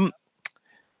 Yeah.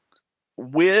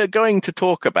 We're going to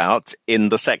talk about, in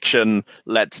the section,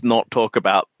 let's not talk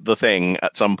about the Thing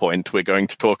at some point, we're going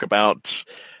to talk about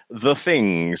The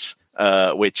Things,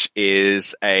 which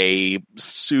is a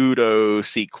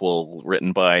pseudo-sequel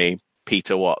written by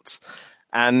Peter Watts.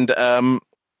 And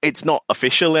it's not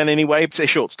official in any way. It's a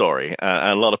short story.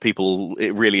 And a lot of people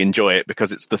really enjoy it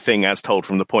because it's the Thing as told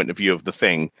from the point of view of the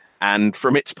Thing. And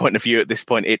from its point of view at this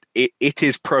point, it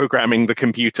is programming the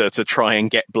computer to try and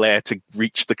get Blair to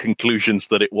reach the conclusions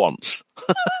that it wants.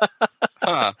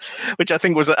 Which I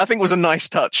think was a nice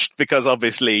touch because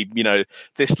obviously,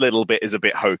 this little bit is a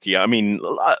bit hokey. I mean,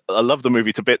 I love the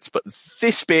movie to bits, but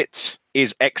this bit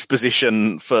is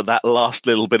exposition for that last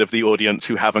little bit of the audience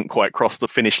who haven't quite crossed the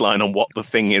finish line on what the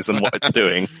Thing is and what it's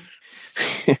doing.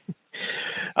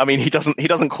 I mean, he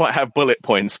doesn't quite have bullet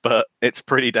points, but it's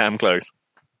pretty damn close.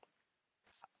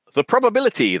 The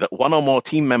probability that one or more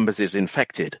team members is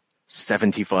infected,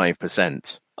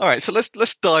 75%. All right, so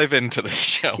let's dive into this,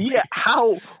 shall we? Yeah,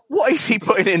 what is he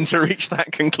putting in to reach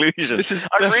that conclusion?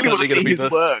 I really want to see his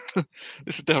work.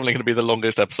 This is definitely going to be the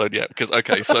longest episode yet, because,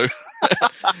 okay, so...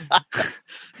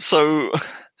 so,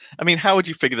 I mean, how would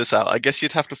you figure this out? I guess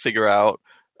you'd have to figure out,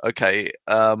 okay,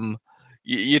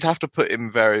 you'd have to put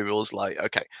in variables like,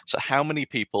 okay, so how many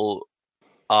people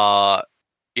are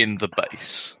in the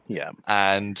base? Yeah.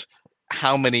 And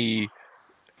how many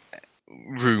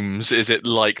rooms is it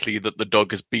likely that the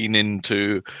dog has been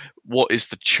into? What is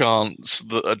the chance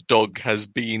that a dog has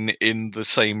been in the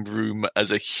same room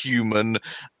as a human?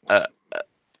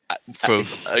 for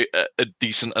a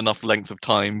decent enough length of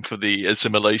time for the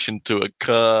assimilation to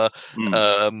occur.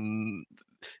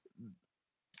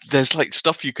 There's like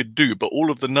stuff you could do, but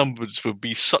all of the numbers would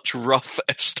be such rough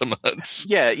estimates.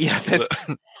 Yeah.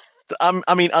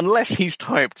 I mean, unless he's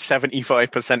typed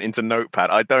 75% into Notepad,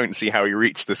 I don't see how he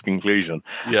reached this conclusion.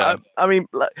 Yeah. I mean,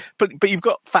 but you've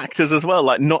got factors as well.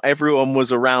 Like, not everyone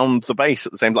was around the base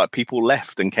at the same. Like, people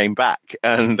left and came back,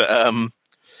 and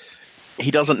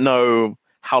he doesn't know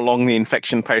how long the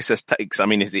infection process takes. I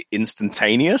mean, is it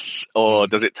instantaneous, or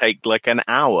does it take like an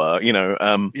hour? You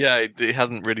know. Yeah, it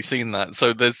hasn't really seen that.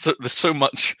 So there's so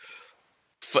much.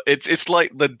 It's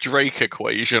like the Drake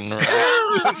equation, right?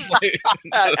 It's like...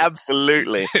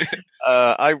 Absolutely.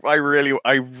 I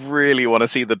really want to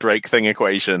see the Drake thing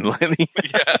equation.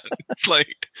 Yeah, it's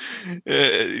like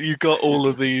you got all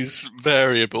of these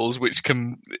variables which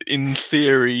can, in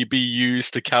theory, be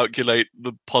used to calculate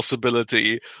the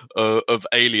possibility of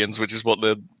aliens, which is what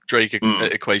the Drake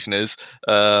equation is.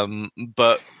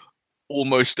 But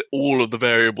almost all of the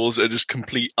variables are just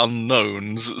complete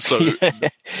unknowns. So,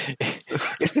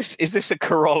 is this a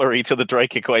corollary to the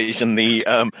Drake equation? The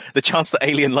chance that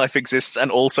alien life exists, and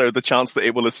also the chance that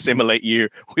it will assimilate you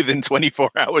within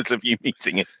 24 hours of you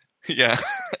meeting it. Yeah.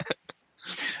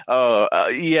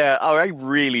 Yeah. I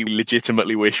really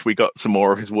legitimately wish we got some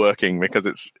more of his working, because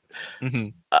it's.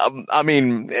 I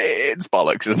mean, it's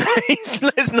bollocks, isn't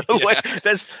it? There's no way.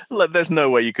 There's no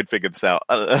way you could figure this out.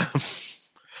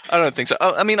 I don't think so.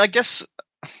 I mean, I guess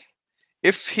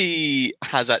if he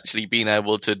has actually been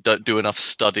able to do enough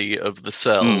study of the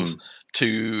cells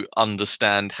to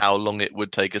understand how long it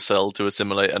would take a cell to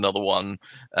assimilate another one,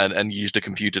 and used a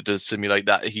computer to simulate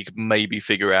that, he could maybe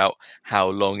figure out how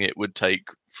long it would take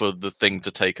for the thing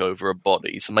to take over a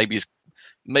body. So maybe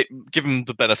give him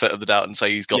the benefit of the doubt and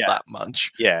say he's got that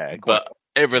much. Yeah. But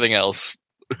everything else,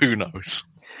 who knows?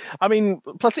 I mean,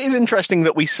 plus it is interesting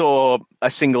that we saw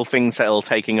a single thing cell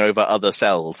taking over other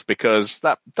cells, because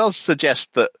that does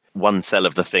suggest that one cell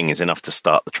of the thing is enough to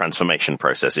start the transformation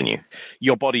process in you.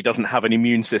 Your body doesn't have an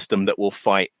immune system that will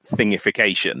fight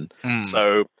thingification.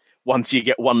 So once you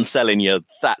get one cell in you,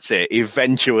 that's it.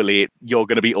 Eventually, you're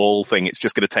going to be all thing. It's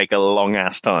just going to take a long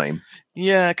ass time.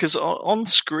 Yeah, because on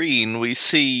screen we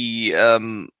see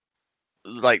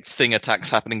like thing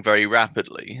attacks happening very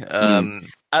rapidly.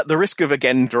 At the risk of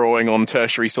again drawing on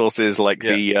tertiary sources like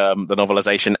the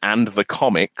novelization and the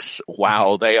comics,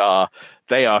 wow, they are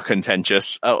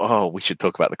contentious. Oh, we should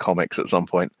talk about the comics at some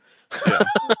point.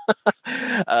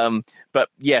 Yeah. But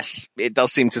yes, it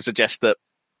does seem to suggest that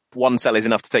one cell is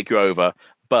enough to take you over,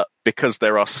 but because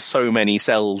there are so many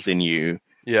cells in you,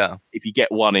 if you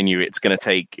get one in you, it's going to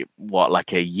take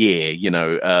like a year, you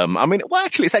know. I mean, well,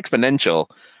 actually, it's exponential.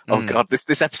 Oh god,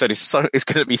 this episode is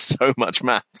going to be so much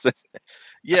maths.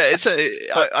 Yeah,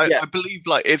 I believe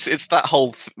like it's that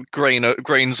whole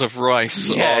grains of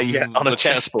rice on a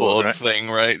chessboard right? thing,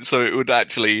 right? So it would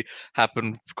actually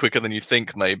happen quicker than you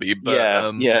think, maybe. But,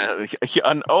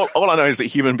 and all I know is that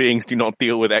human beings do not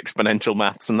deal with exponential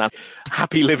maths, and that's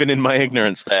happy living in my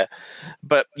ignorance there.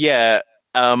 But yeah,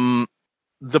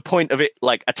 the point of it,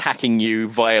 like, attacking you,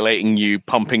 violating you,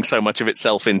 pumping so much of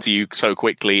itself into you so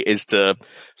quickly is to,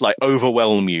 like,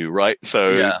 overwhelm you, right?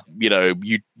 So, you know,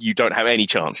 you don't have any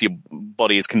chance. Your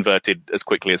body is converted as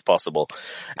quickly as possible.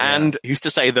 And who's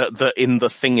to say that in the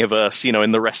Thingiverse, you know,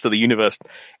 in the rest of the universe,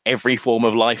 every form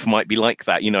of life might be like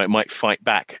that. You know, it might fight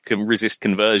back, can resist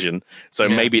conversion. So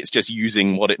maybe it's just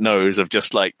using what it knows of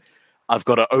just, like, I've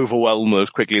got to overwhelm as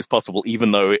quickly as possible,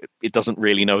 even though it doesn't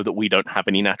really know that we don't have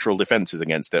any natural defenses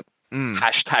against it.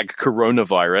 Hashtag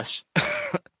coronavirus.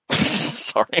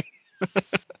 Sorry.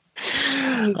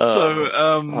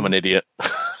 I'm an idiot.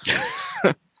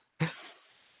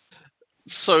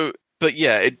 But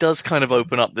yeah, it does kind of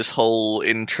open up this whole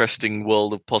interesting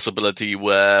world of possibility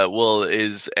where, well,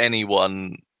 is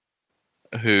anyone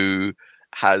who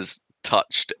has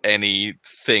touched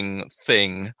anything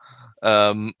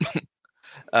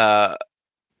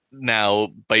now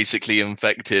basically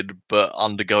infected, but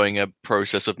undergoing a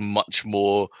process of much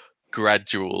more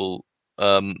gradual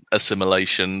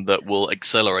assimilation that will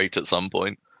accelerate at some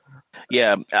point.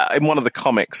 Yeah, in one of the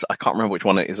comics, I can't remember which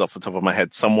one it is off the top of my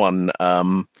head, someone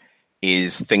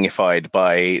is thingified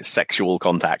by sexual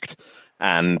contact,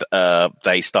 and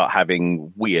they start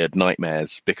having weird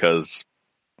nightmares because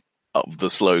of the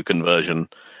slow conversion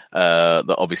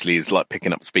that obviously is like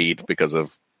picking up speed because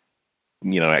of,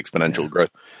 you know, exponential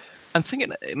growth. I'm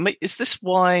thinking, is this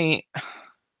why?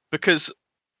 Because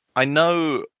I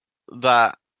know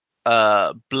that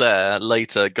Blair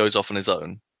later goes off on his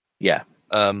own. Yeah.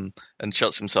 And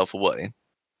shuts himself away.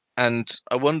 And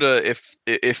I wonder if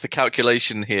the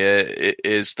calculation here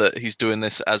is that he's doing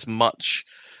this as much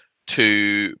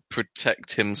to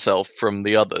protect himself from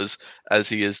the others as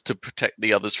he is to protect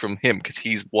the others from him, because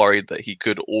he's worried that he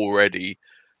could already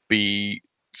be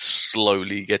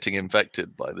slowly getting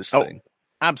infected by this thing.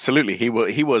 Absolutely. He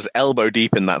was elbow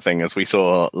deep in that thing, as we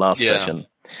saw last session.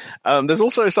 There's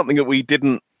also something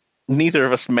that neither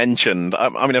of us mentioned.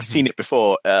 I mean, I've seen it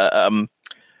before.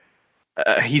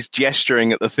 He's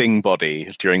gesturing at the thing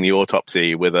body during the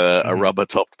autopsy with a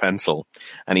rubber-topped pencil,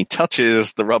 and he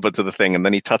touches the rubber to the thing, and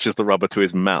then he touches the rubber to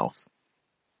his mouth.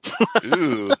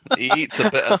 Ooh, he eats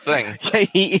a bit of thing. Yeah,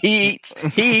 he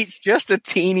eats just a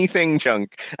teeny thing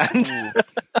chunk, and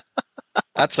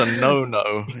that's a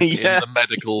no-no in the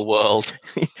medical world.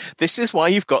 This is why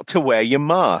you've got to wear your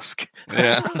mask.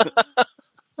 Yeah.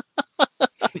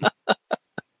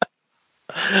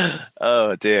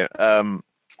 Oh dear.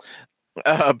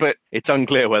 But it's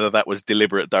unclear whether that was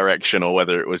deliberate direction or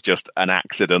whether it was just an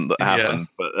accident that happened.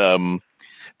 Yeah. But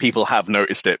people have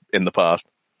noticed it in the past.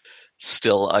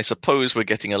 Still, I suppose we're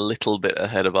getting a little bit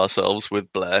ahead of ourselves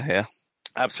with Blair here.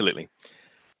 Absolutely.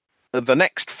 The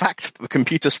next fact the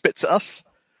computer spits at us: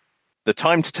 the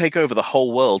time to take over the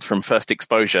whole world from first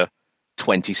exposure,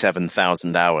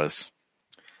 27,000 hours.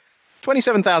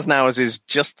 27,000 hours is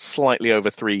just slightly over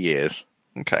 3 years.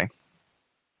 Okay.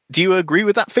 Do you agree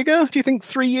with that figure? Do you think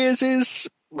 3 years is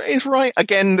right?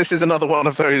 Again, this is another one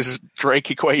of those Drake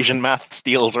equation math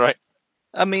steals, right?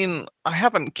 I mean, I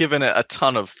haven't given it a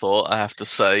ton of thought, I have to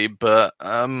say, but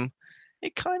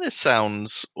it kind of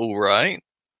sounds all right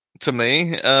to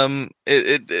me.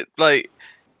 It like,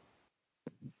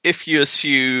 if you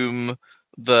assume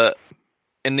that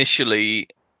initially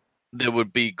there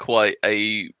would be quite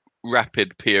a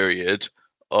rapid period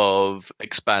of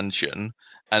expansion,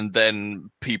 and then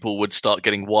people would start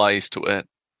getting wise to it.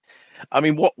 I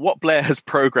mean, what Blair has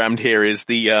programmed here is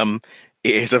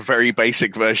is a very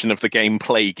basic version of the game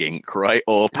Plague Inc., right?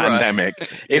 Or Pandemic.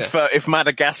 Right. If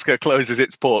Madagascar closes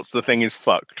its ports, the thing is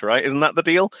fucked, right? Isn't that the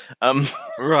deal?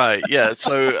 Right, yeah.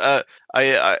 So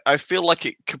I feel like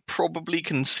it could probably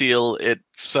conceal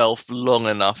itself long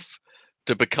enough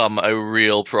to become a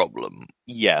real problem.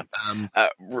 Yeah.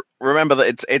 Remember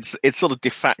that its sort of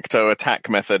de facto attack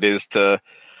method is to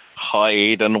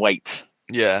hide and wait.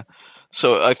 Yeah.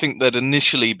 So I think there'd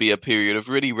initially be a period of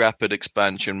really rapid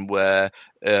expansion where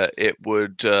it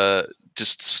would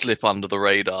just slip under the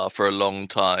radar for a long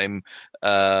time,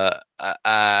 but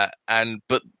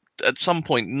at some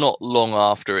point, not long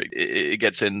after it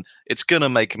gets in, it's going to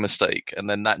make a mistake, and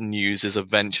then that news is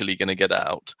eventually going to get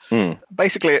out.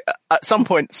 Basically, at some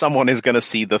point, someone is going to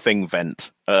see the thing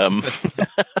vent.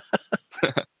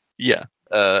 Yeah,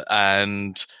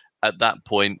 and at that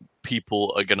point,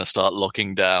 people are going to start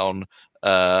locking down,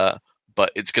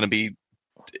 but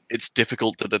it's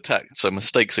difficult to detect, so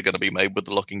mistakes are going to be made with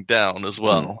the locking down as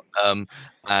well.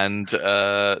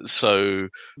 So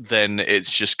then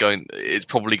it's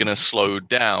probably going to slow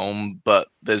down, but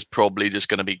there's probably just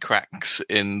going to be cracks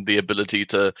in the ability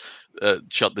to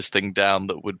shut this thing down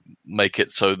that would make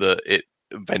it so that it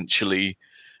eventually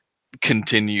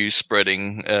continues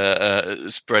spreading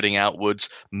outwards.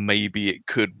 Maybe it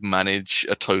could manage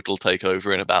a total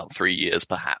takeover in about 3 years,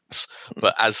 perhaps.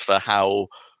 But as for how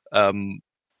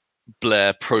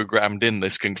Blair programmed in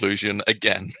this conclusion,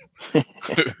 again,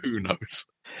 who knows?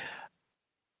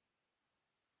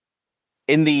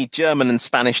 In the German and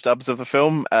Spanish dubs of the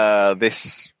film,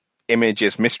 this image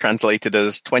is mistranslated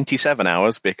as 27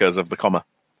 hours because of the comma.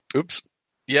 Oops.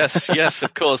 Yes,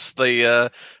 of course. They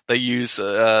use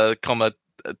comma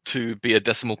to be a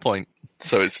decimal point.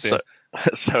 So it's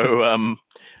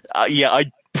I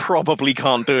probably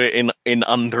can't do it in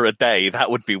under a day. That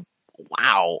would be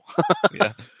wow.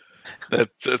 Yeah. They're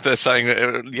saying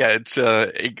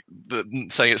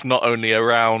saying it's not only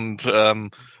around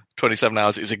 27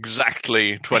 hours, it's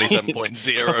exactly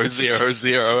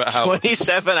 27.000 hours.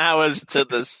 27 hours to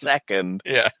the second.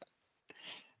 Yeah.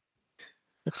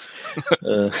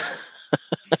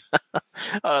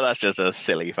 Oh, that's just a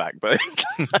silly fact, but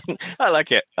I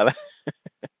like it.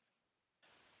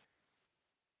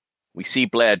 We see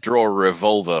Blair draw a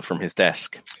revolver from his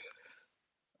desk.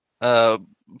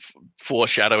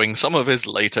 Foreshadowing some of his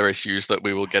later issues that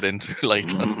we will get into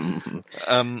later.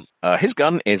 His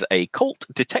gun is a Colt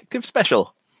Detective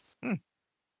Special.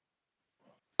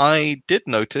 I did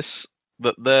notice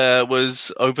that there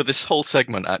was, over this whole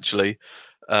segment actually,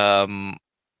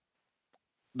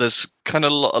 there's kind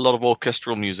of a lot of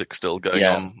orchestral music still going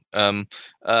on.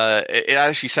 It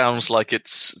actually sounds like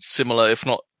it's similar, if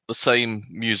not the same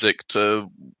music to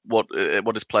what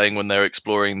is playing when they're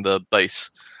exploring the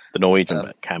base. The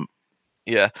Norwegian camp.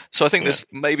 Yeah, so I think this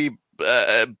maybe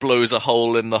blows a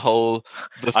hole in the whole.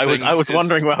 I was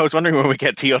wondering when we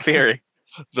get to your theory.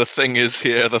 The thing is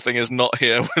here, the thing is not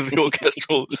here with the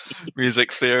orchestral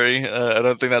music theory. I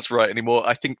don't think that's right anymore.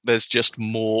 I think there's just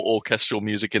more orchestral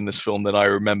music in this film than I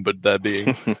remembered there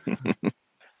being.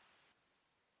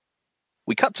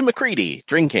 We cut to Macready,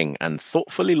 drinking and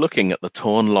thoughtfully looking at the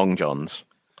torn long johns.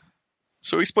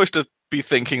 So he's supposed to be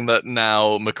thinking that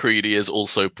now Macready is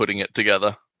also putting it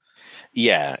together.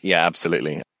 Yeah,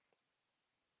 absolutely.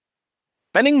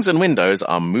 Bennings and Windows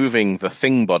are moving the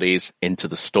thing bodies into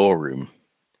the storeroom.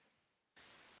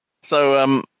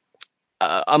 So,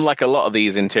 unlike a lot of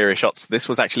these interior shots, this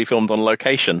was actually filmed on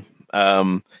location.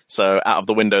 So out of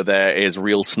the window there is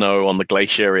real snow on the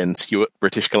glacier in Stewart,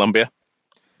 British Columbia.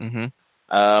 Mm-hmm.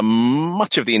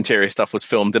 Much of the interior stuff was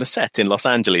filmed in a set in Los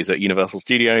Angeles at Universal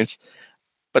Studios.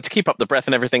 But to keep up the breath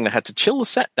and everything, they had to chill the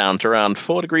set down to around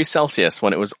 4 degrees Celsius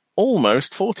when it was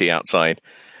almost 40 outside.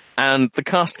 And the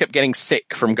cast kept getting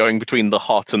sick from going between the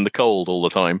hot and the cold all the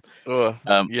time.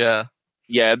 Yeah.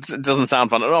 Yeah, it doesn't sound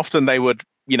fun. And often they would,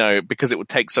 because it would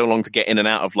take so long to get in and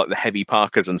out of like the heavy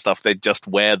parkas and stuff, they'd just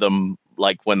wear them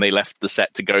like when they left the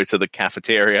set to go to the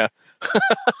cafeteria.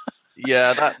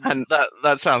 Yeah,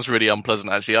 that sounds really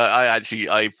unpleasant. Actually,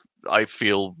 I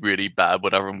feel really bad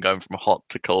whenever I'm going from hot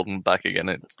to cold and back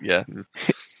again. Yeah,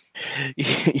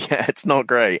 it's not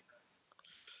great.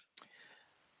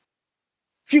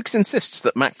 Fuchs insists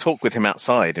that Mac talk with him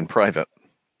outside in private.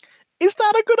 Is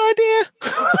that a good idea?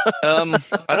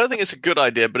 I don't think it's a good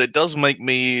idea, but it does make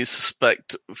me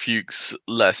suspect Fuchs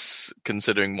less,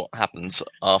 considering what happens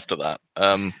after that.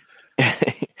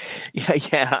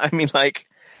 Yeah. I mean, like,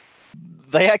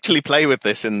 they actually play with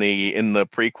this in the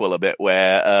prequel a bit,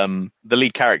 where the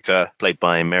lead character, played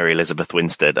by Mary Elizabeth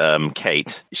Winstead,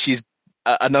 Kate, she's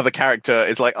another character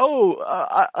is like,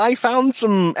 I found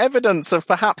some evidence of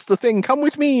perhaps the thing. Come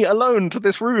with me alone to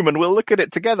this room, and we'll look at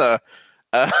it together.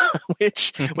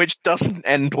 Which doesn't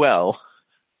end well.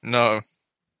 No.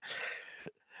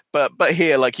 But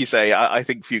here, like you say, I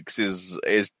think Fuchs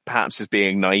is perhaps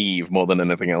being naive more than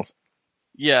anything else.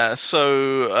 Yeah,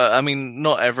 so I mean,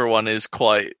 not everyone has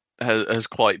quite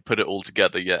put it all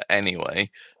together yet. Anyway,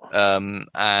 and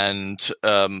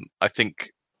I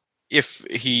think if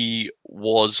he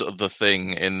was the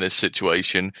thing in this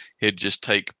situation, he'd just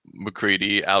take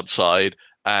Macready outside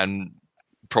and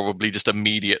probably just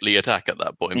immediately attack at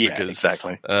that point. Yeah, because,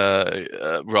 exactly.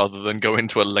 Rather than go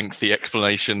into a lengthy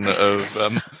explanation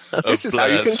of this is how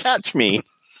you can catch me.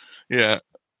 Yeah.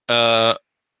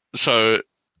 So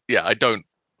yeah, I don't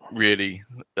really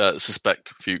suspect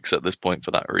Fuchs at this point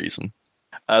for that reason.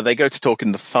 They go to talk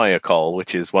in the Thiokol,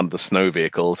 which is one of the snow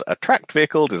vehicles, a tracked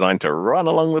vehicle designed to run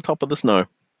along the top of the snow.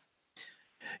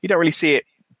 You don't really see it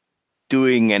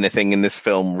doing anything in this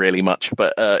film really much,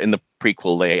 but in the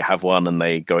prequel they have one and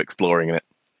they go exploring in it.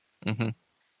 Mm-hmm.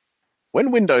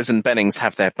 When Windows and Bennings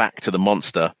have their back to the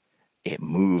monster, it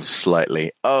moves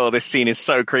slightly. Oh, this scene is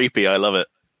so creepy. I love it.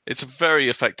 It's a very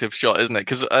effective shot, isn't it?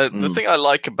 Because the thing I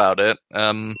like about it,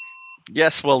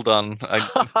 yes, well done.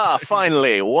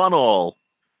 Finally, 1-1.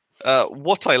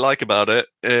 What I like about it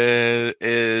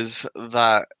is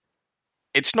that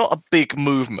it's not a big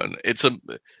movement. It's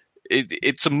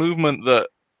a movement that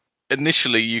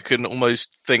initially you can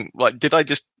almost think, like, did I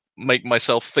just make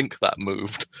myself think that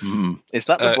moved? Is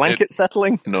that the blanket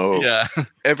settling? No. Yeah.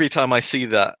 Every time I see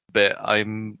that bit, I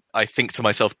think to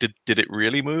myself, did it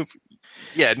really move?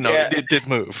 Yeah, no, yeah. It did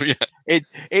move. Yeah,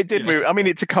 it did move. I mean,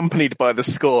 it's accompanied by the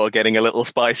score getting a little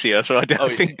spicier, so I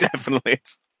think definitely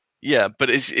it's. Yeah, but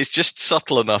it's just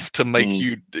subtle enough to make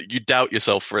you doubt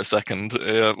yourself for a second,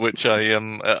 which I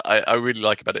really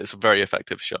like about it. It's a very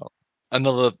effective shot.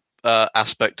 Another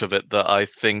aspect of it that I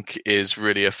think is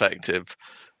really effective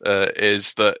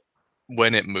is that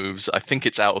when it moves, I think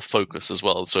it's out of focus as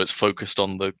well. So it's focused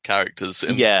on the characters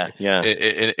in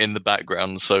the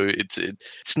background. So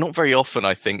it's not very often,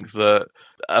 I think, that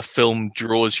a film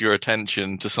draws your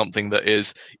attention to something that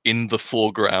is in the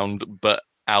foreground but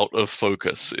out of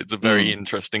focus. It's a very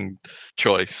interesting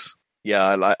choice.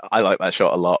 Yeah, I like that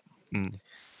shot a lot.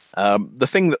 The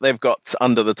thing that they've got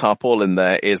under the tarpaulin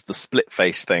there is the split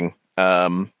face thing.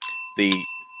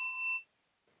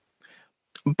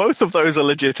 Both of those are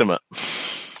legitimate.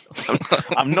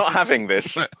 I'm not having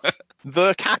this.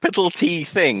 The capital T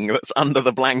thing that's under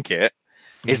the blanket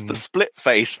is the split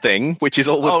face thing, which is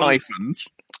all with hyphens.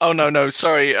 Oh no,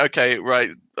 sorry. Okay, right.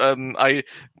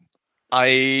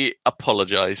 I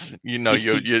apologize.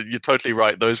 You're totally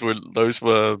right. Those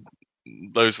were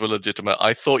legitimate.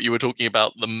 I thought you were talking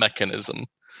about the mechanism.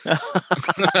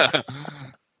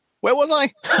 Where was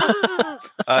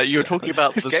I? You were talking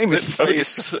about This the game is split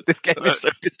face. this game is so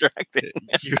distracting.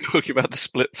 You were talking about the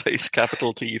split face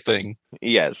capital T thing.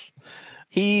 Yes.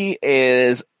 He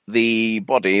is the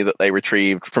body that they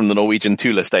retrieved from the Norwegian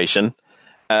Tula station.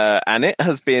 And it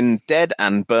has been dead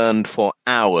and burned for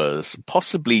hours,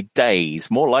 possibly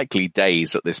days, more likely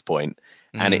days at this point,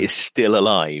 and it is still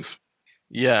alive.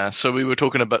 Yeah, so we were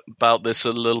talking about this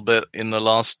a little bit in the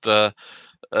last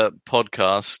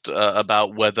podcast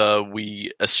about whether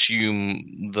we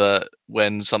assume that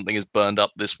when something is burned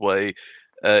up this way,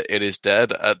 it is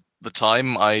dead. At the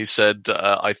time, I said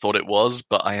I thought it was,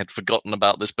 but I had forgotten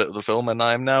about this bit of the film, and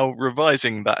I am now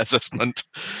revising that assessment.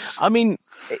 I mean,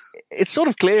 it's sort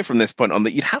of clear from this point on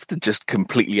that you'd have to just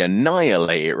completely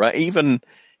annihilate it, right?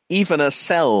 Even a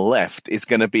cell left is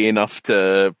going to be enough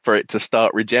for it to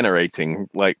start regenerating.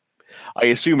 Like, I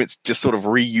assume it's just sort of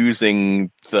reusing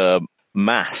the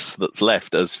mass that's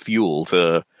left as fuel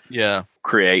to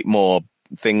create more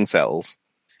thing cells.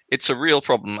 It's a real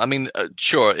problem. I mean,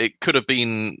 sure, it could have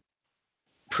been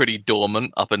pretty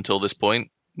dormant up until this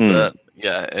point, but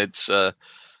yeah, it's a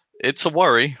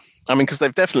worry. I mean, because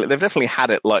they've definitely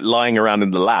had it like lying around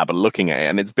in the lab and looking at it,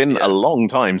 and it's been a long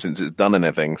time since it's done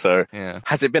anything. So,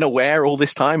 has it been aware all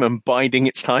this time and biding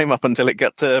its time up until it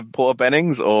got to poor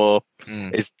Bennings, or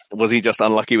was he just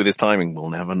unlucky with his timing?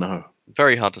 We'll never know.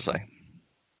 Very hard to say.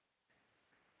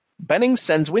 Bennings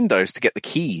sends Windows to get the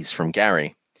keys from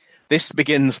Gary. This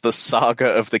begins the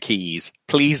saga of the keys.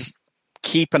 Please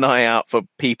keep an eye out for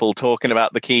people talking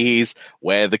about the keys,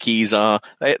 where the keys are.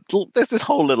 There's this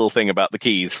whole little thing about the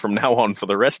keys from now on for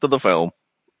the rest of the film.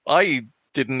 I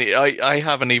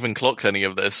haven't even clocked any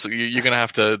of this. So you're going to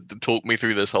have to talk me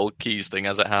through this whole keys thing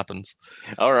as it happens.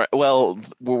 All right. Well,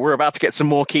 we're about to get some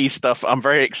more key stuff. I'm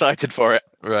very excited for it.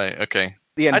 Right. Okay.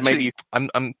 The end. Actually,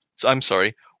 maybe. I'm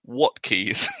sorry. What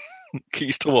keys?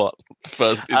 Keys to what?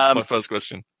 First is my first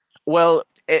question. Well,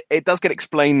 it does get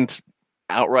explained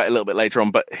outright a little bit later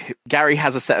on, but Gary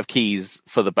has a set of keys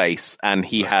for the base, and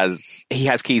he has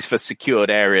keys for secured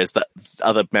areas that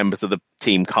other members of the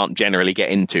team can't generally get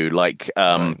into, like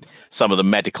some of the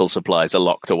medical supplies are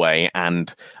locked away,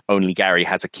 and only Gary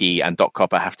has a key, and Doc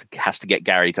Copper has to get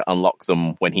Gary to unlock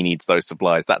them when he needs those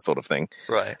supplies, that sort of thing.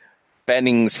 Right.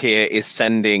 Bennings here is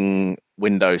sending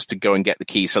Windows to go and get the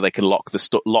key so they can lock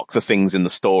the things in the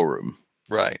storeroom.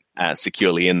 Right.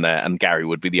 Securely in there, and Gary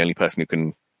would be the only person who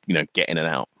can, get in and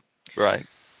out. Right.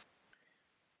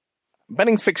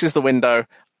 Bennings fixes the window,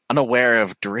 unaware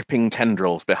of dripping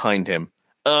tendrils behind him.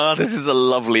 This is a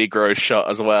lovely gross shot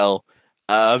as well.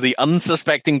 The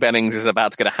unsuspecting Bennings is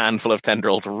about to get a handful of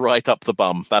tendrils right up the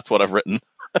bum. That's what I've written.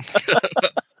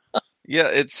 Yeah,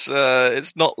 it's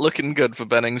not looking good for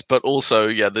Bennings, but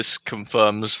also, this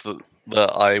confirms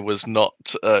that I was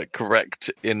not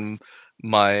correct in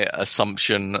my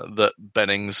assumption that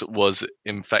Bennings was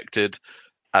infected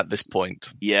at this point.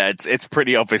 Yeah, it's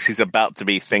pretty obvious he's about to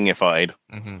be thingified.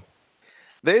 Mm-hmm.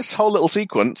 This whole little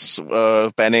sequence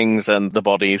of Bennings and the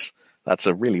bodies, that's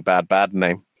a really bad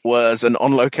name, was an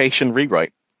on-location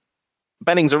rewrite.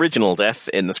 Bennings' original death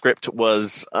in the script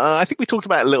was, I think we talked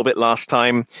about it a little bit last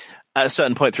time. At a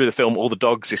certain point through the film, all the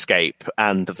dogs escape,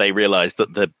 and they realize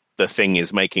that the thing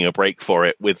is making a break for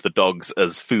it with the dogs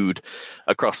as food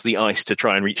across the ice to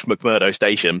try and reach McMurdo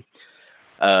Station.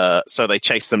 So they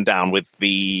chase them down with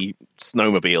the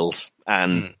snowmobiles,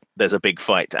 and there's a big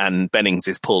fight, and Bennings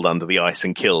is pulled under the ice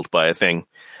and killed by a thing.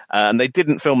 And they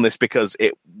didn't film this because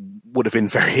it would have been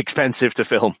very expensive to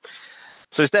film.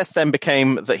 So his death then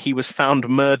became that he was found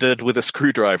murdered with a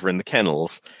screwdriver in the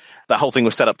kennels. That whole thing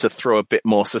was set up to throw a bit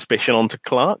more suspicion onto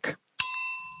Clark.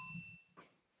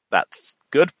 That's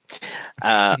good.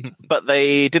 But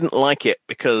they didn't like it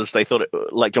because they thought it,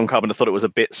 like John Carpenter thought it was a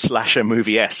bit slasher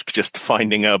movie-esque, just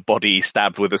finding a body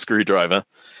stabbed with a screwdriver.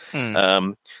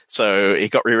 So he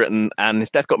got rewritten, and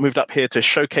his death got moved up here to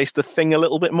showcase the thing a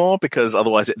little bit more, because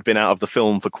otherwise it had been out of the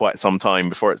film for quite some time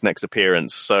before its next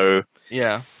appearance. So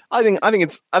yeah, I think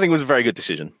it was a very good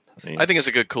decision. I think it's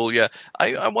a good call. Yeah,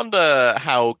 I wonder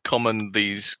how common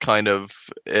these kind of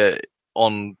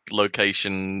on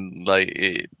location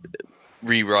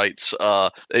rewrites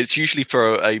are. It's usually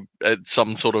for a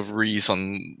some sort of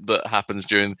reason that happens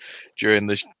during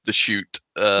the shoot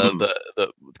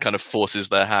that kind of forces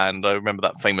their hand. I remember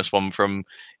that famous one from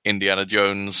Indiana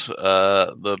Jones,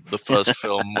 the first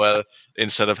film, where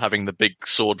instead of having the big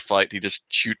sword fight, he just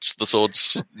shoots the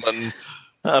swordsman.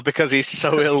 Because he's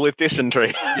so ill with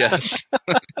dysentery. Yes.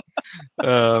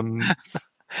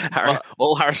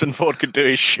 All Harrison Ford could do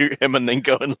is shoot him and then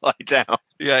go and lie down.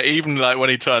 Yeah, even like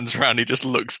when he turns around, he just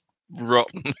looks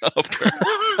rotten after.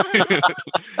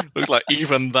 Looks like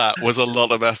even that was a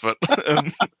lot of effort.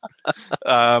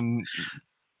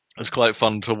 It's quite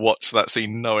fun to watch that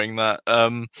scene, knowing that.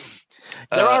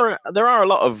 There are a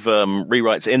lot of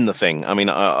rewrites in the thing. I mean,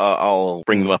 I'll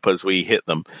bring them up as we hit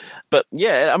them. But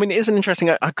yeah, I mean, it is an interesting,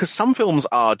 because some films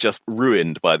are just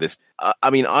ruined by this. I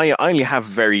mean, I only have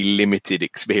very limited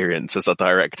experience as a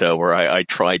director where I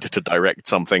tried to direct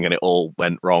something and it all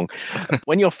went wrong.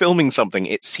 When you're filming something,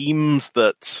 it seems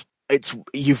that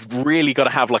you've really got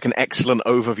to have like an excellent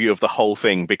overview of the whole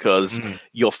thing, because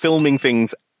you're filming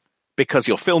things, because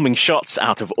you're filming shots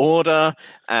out of order,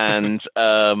 and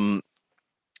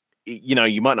you know,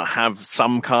 you might not have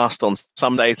some cast on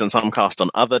some days and some cast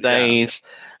on other days,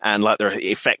 and like there are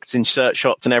effects in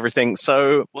shots and everything.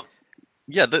 So,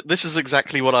 this is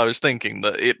exactly what I was thinking,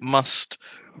 that it must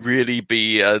really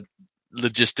be a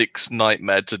logistics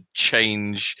nightmare to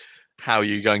change how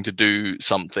you're going to do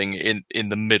something in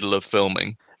the middle of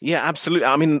filming. Yeah, absolutely.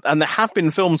 I mean, and there have been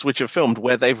films which have filmed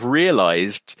where they've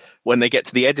realized when they get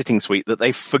to the editing suite that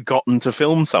they've forgotten to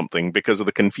film something because of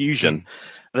the confusion.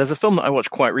 There's a film that I watched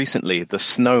quite recently, The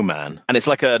Snowman, and it's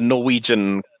like a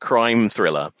Norwegian crime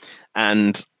thriller.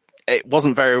 And it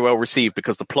wasn't very well received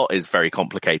because the plot is very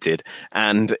complicated.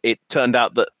 And it turned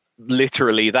out that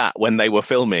literally that when they were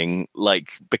filming, like,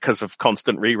 because of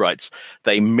constant rewrites,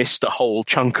 they missed a whole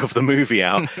chunk of the movie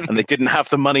out and they didn't have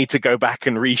the money to go back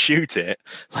and reshoot it,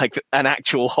 like an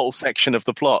actual whole section of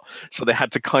the plot. So they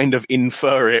had to kind of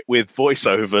infer it with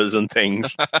voiceovers and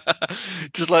things.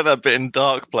 Just like that bit in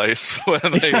Dark Place where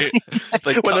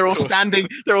when they're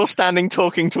all standing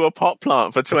talking to a pot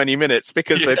plant for 20 minutes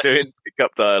because they're doing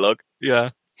pickup dialogue.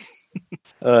 Yeah.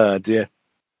 Oh dear.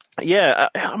 Yeah,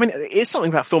 I mean, it's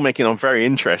something about filmmaking I'm very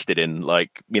interested in.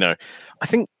 Like, you know, I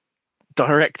think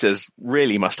directors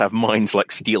really must have minds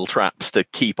like steel traps to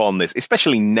keep on this,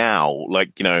 especially now.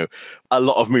 Like, you know, a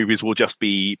lot of movies will just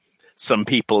be some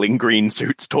people in green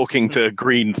suits talking to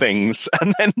green things,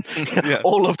 and then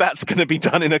all of that's going to be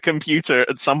done in a computer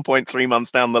at some point 3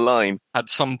 months down the line. At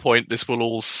some point, this will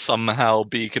all somehow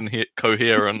be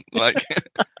coherent. Like,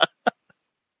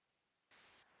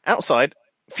 outside,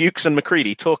 Fuchs and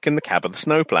Macready talk in the cab of the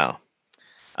snowplow.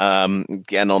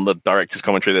 Again, on the director's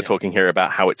commentary, they're talking here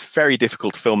about how it's very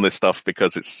difficult to film this stuff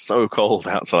because it's so cold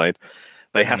outside.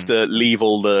 They have to leave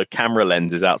all the camera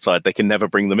lenses outside. They can never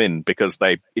bring them in because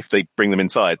if they bring them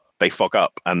inside, they fog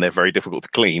up and they're very difficult to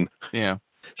clean. Yeah.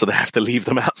 So they have to leave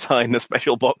them outside in a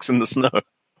special box in the snow.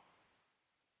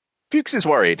 Fuchs is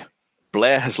worried.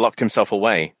 Blair has locked himself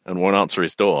away and won't answer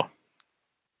his door.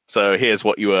 So here's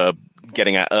what you were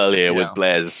getting at earlier with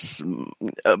Blair's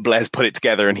put it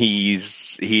together and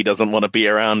he doesn't want to be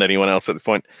around anyone else at this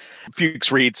point.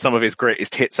 Fuchs reads some of his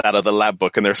greatest hits out of the lab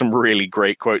book, and there are some really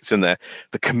great quotes in there.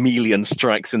 The chameleon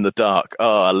strikes in the dark.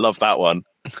 Oh, I love that one.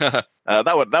 That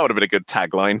would have been a good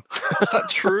tagline. Is that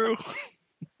true?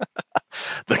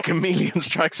 The chameleon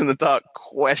strikes in the dark, ?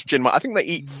 I think they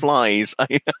eat flies.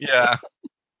 Yeah.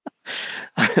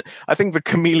 I think the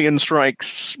chameleon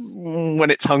strikes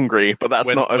when it's hungry, but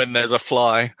that's not when there's a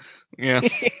fly. Yeah.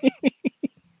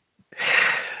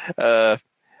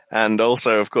 And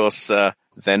also, of course,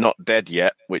 they're not dead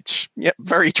yet, which,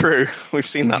 very true. We've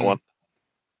seen that one.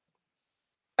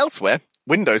 Elsewhere,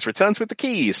 Windows returns with the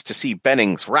keys to see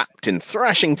Bennings wrapped in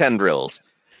thrashing tendrils.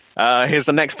 Here's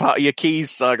the next part of your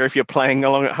keys saga if you're playing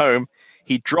along at home.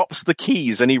 He drops the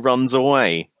keys and he runs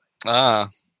away. Ah.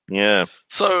 Yeah.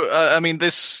 So, I mean,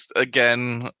 this,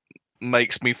 again,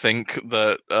 makes me think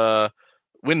that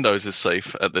Windows is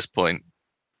safe at this point.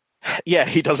 Yeah,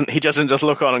 he doesn't just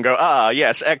look on and go,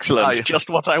 yes, excellent, just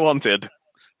what I wanted.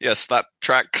 Yes, that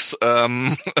tracks.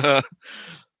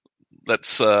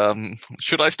 Let's,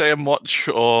 should I stay and watch,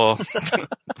 or...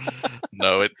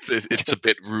 No, it's a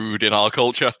bit rude in our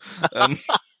culture.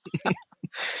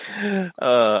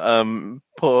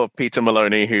 Poor Peter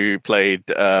Maloney, who played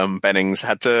Bennings,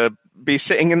 had to be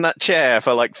sitting in that chair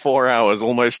for like 4 hours,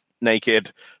 almost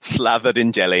naked, slathered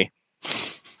in jelly.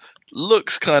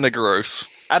 Looks kind of gross.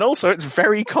 And also, it's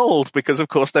very cold because, of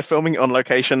course, they're filming it on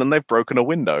location and they've broken a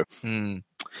window.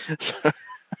 So...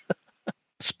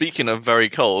 Speaking of very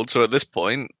cold, so at this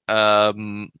point,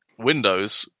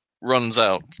 Windows runs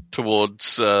out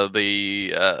towards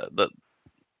the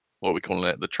what are we calling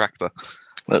it? The tractor.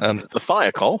 The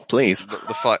fire call, please.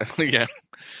 The fire, yeah.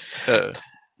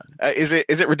 Is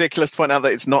it ridiculous to point out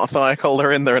that it's not a Thiokol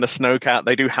they're in? They're in a snowcat.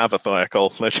 They do have a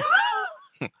Thiokol.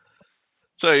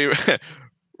 So he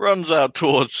runs out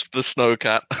towards the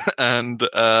snowcat, and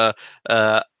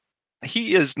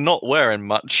he is not wearing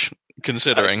much,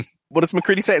 considering. What does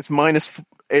Macready say?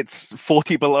 It's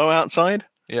 40 below outside?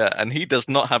 Yeah, and he does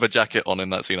not have a jacket on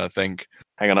in that scene, I think.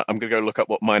 Hang on, I'm going to go look up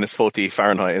what minus 40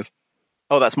 Fahrenheit is.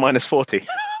 Oh, that's minus 40. Shit,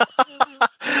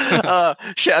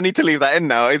 I need to leave that in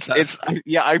now. I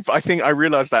think I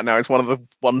realized that now. It's one of the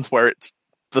ones where it's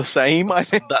the same, I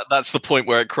think. That's the point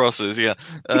where it crosses, yeah.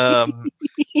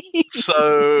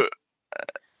 So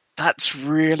that's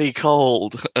really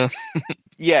cold.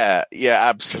 Yeah,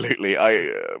 absolutely.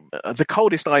 The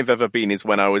coldest I've ever been is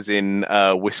when I was in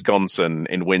Wisconsin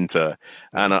in winter,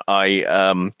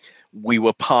 and we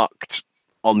were parked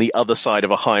on the other side of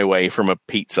a highway from a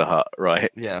Pizza Hut, right?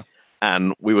 Yeah.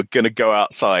 And we were going to go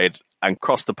outside and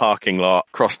cross the parking lot,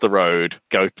 cross the road,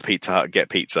 go to Pizza Hut, get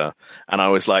pizza. And I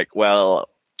was like, well,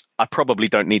 I probably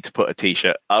don't need to put a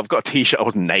t-shirt. I've got a t-shirt. I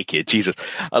wasn't naked. Jesus.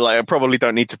 I probably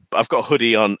don't need to. I've got a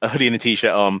hoodie and a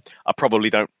t-shirt on. I probably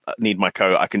don't need my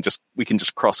coat. We can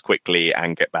just cross quickly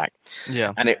and get back.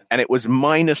 Yeah. And it was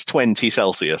minus 20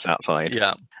 Celsius outside.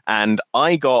 Yeah. And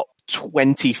I got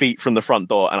 20 feet from the front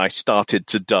door and I started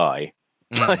to die.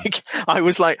 Like, I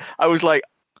was like,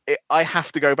 I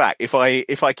have to go back. If I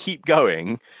keep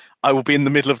going, I will be in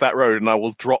the middle of that road and I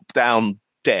will drop down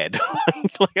dead.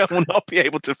 Like, I will not be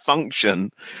able to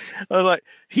function. Like,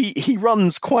 he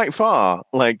runs quite far,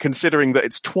 like, considering that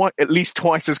it's at least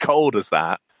twice as cold as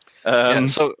that.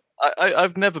 So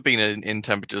I've never been in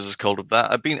temperatures as cold as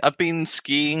that. I've been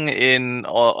skiing and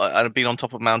I've been on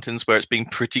top of mountains where it's been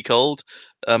pretty cold,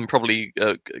 probably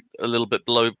a little bit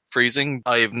below freezing.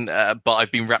 But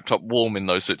I've been wrapped up warm in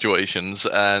those situations,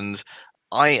 and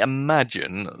I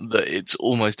imagine that it's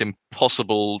almost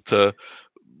impossible to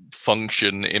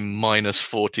function in minus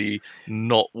 40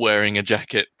 not wearing a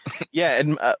jacket. Yeah,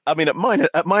 and I mean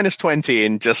at minus 20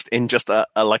 in just a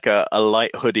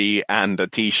light hoodie and a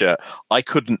t-shirt, I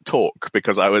couldn't talk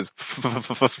because I was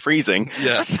freezing.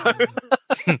 Yeah. So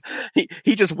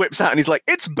he just whips out and he's like,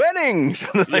 "It's Bennings!"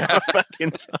 And then they go back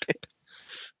inside.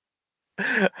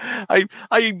 I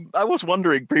was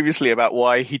wondering previously about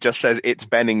why he just says it's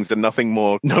Bennings and no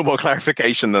more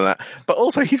clarification than that. But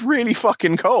also, he's really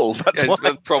fucking cold. That's why.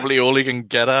 That's probably all he can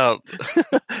get out.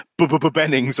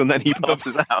 Bennings, and then he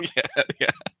passes out.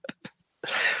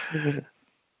 Yeah.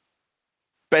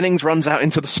 Bennings runs out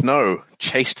into the snow,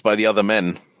 chased by the other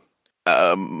men.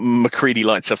 MacReady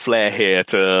lights a flare here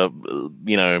to,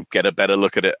 get a better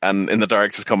look at it. And in the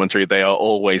director's commentary, they are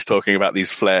always talking about these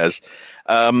flares.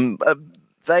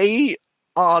 They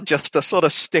are just a sort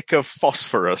of stick of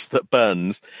phosphorus that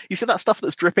burns. You see that stuff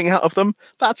that's dripping out of them?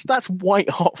 That's white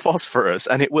hot phosphorus,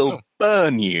 and it will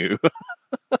burn you.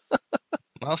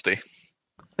 Nasty.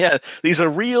 Yeah, these are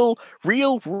real,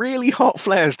 really hot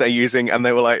flares they're using, and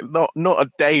they were like, not a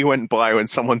day went by when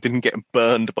someone didn't get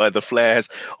burned by the flares.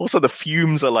 Also, the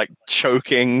fumes are like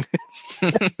choking.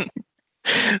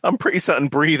 I'm pretty certain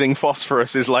breathing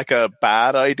phosphorus is like a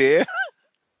bad idea.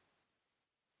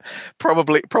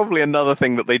 Probably another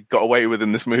thing that they got away with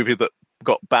in this movie that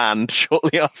got banned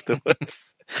shortly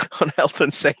afterwards on health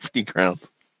and safety grounds.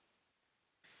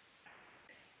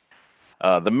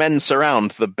 The men surround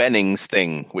the Bennings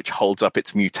thing, which holds up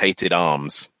its mutated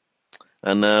arms.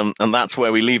 And that's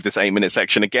where we leave this 8-minute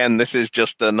section. Again, this is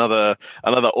just another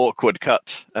awkward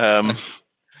cut.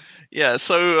 Yeah,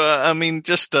 so,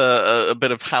 just a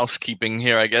bit of housekeeping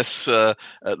here, I guess, at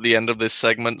the end of this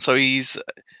segment. So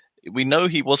we know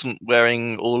he wasn't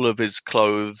wearing all of his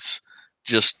clothes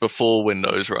just before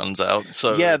Windows runs out.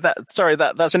 So yeah,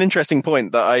 that's an interesting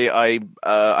point that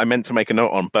I meant to make a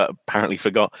note on, but apparently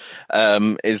forgot.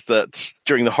 Is that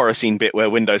during the horror scene bit where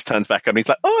Windows turns back on, he's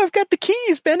like, "Oh, I've got the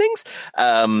keys, Bennings."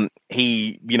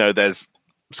 There's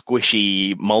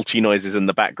squishy, mulchy noises in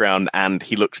the background, and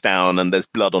he looks down, and there's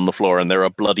blood on the floor, and there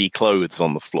are bloody clothes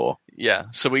on the floor. Yeah,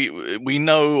 so we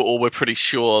know, or we're pretty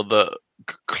sure that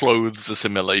clothes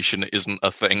assimilation isn't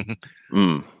a thing.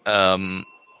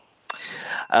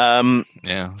 Yeah,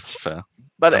 that's fair.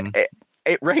 But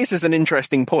it raises an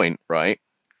interesting point, right?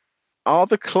 Are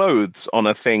the clothes on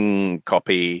a thing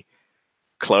copy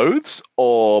clothes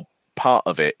or part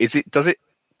of it? Does it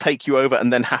take you over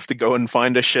and then have to go and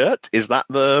find a shirt? Is that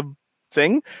the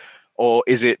thing? Or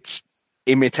is it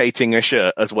imitating a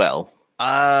shirt as well?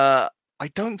 I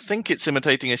don't think it's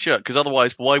imitating a shirt, because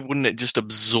otherwise why wouldn't it just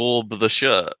absorb the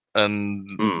shirt and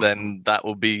then that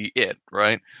will be it,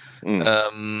 right?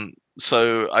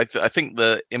 So I think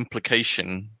the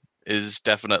implication is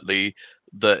definitely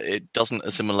that it doesn't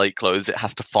assimilate clothes. It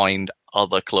has to find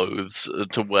other clothes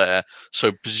to wear.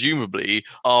 So presumably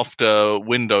after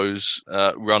Windows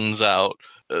runs out,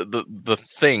 the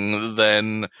thing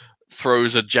then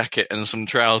throws a jacket and some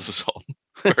trousers on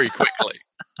very quickly.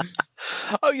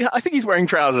 Oh yeah, I think he's wearing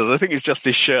trousers. I think it's just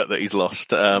his shirt that he's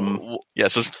lost. So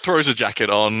throws a jacket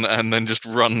on and then just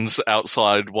runs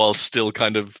outside while still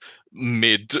kind of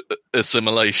mid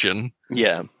assimilation.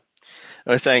 Yeah.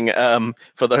 I was saying,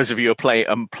 for those of you who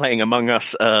are playing Among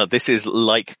Us, this is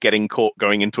like getting caught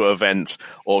going into an event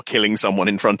or killing someone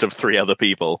in front of 3 other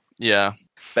people. Yeah.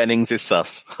 Bennings is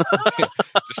sus.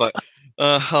 Just like,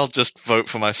 I'll just vote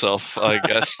for myself, I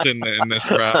guess, in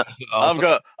this round.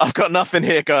 I've got nothing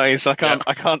here, guys. I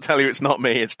can't tell you it's not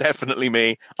me. It's definitely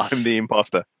me. I'm the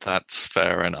imposter. That's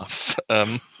fair enough.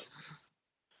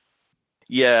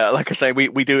 Yeah, like I say,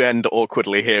 we do end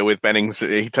awkwardly here with Bennings.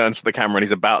 He turns to the camera and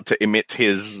he's about to emit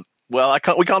his. Well,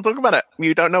 we can't talk about it.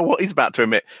 You don't know what he's about to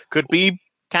emit. Could be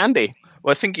candy.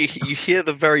 Well, I think you hear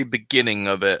the very beginning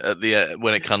of it at the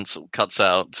when it cuts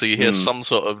out. So you hear some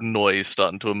sort of noise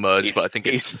starting to emerge, but I think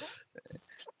it's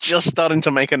just starting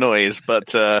to make a noise.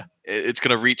 But it's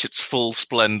going to reach its full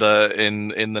splendor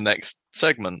in the next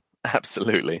segment.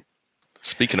 Absolutely.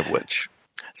 Speaking of which.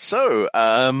 So,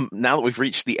 now that we've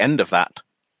reached the end of that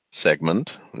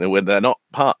segment, where they're not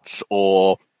parts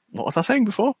or... What was I saying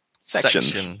before?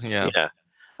 Sections. Yeah.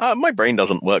 My brain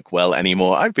doesn't work well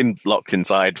anymore. I've been locked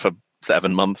inside for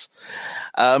 7 months.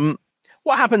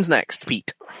 What happens next,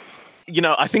 Pete?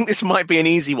 I think this might be an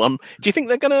easy one. Do you think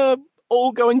they're going to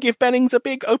all go and give Bennings a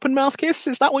big open mouth kiss?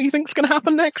 Is that what you think's going to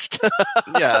happen next?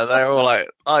 Yeah, they're all like,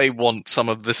 I want some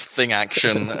of this thing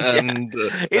action, and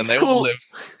they cool. all live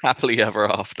happily ever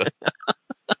after.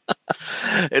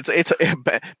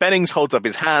 Bennings holds up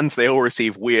his hands. They all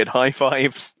receive weird high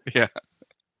fives. Yeah.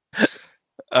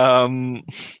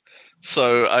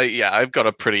 So I've got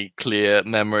a pretty clear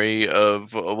memory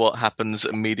of what happens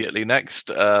immediately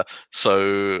next.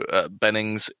 So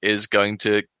Bennings is going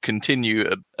to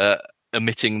continue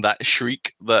emitting that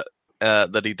shriek that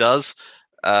he does,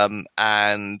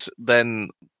 and then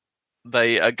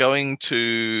they are going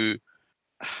to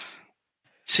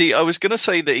see. I was going to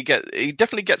say that he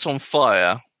definitely gets on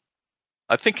fire.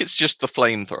 I think it's just the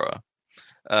flamethrower.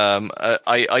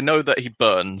 I know that he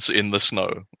burns in the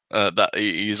snow. That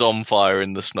he's on fire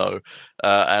in the snow,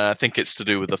 and I think it's to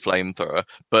do with the flamethrower.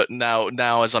 But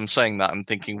now, as I'm saying that, I'm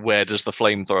thinking, where does the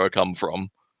flamethrower come from?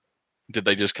 Did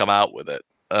they just come out with it?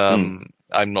 I'm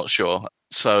not sure.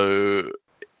 So,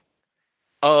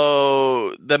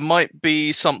 there might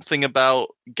be something about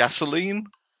gasoline,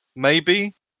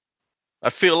 maybe? I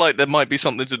feel like there might be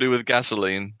something to do with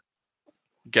gasoline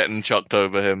getting chucked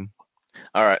over him.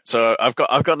 All right, so I've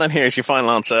got down here as your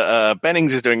final answer.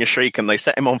 Bennings is doing a shriek, and they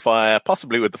set him on fire,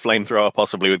 possibly with the flamethrower,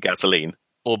 possibly with gasoline.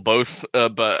 Or both,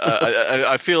 but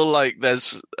I feel like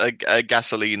there's a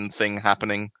gasoline thing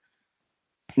happening.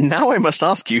 Now I must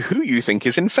ask you who you think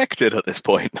is infected at this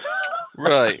point.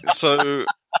 Right, so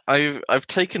I've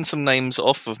taken some names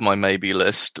off of my maybe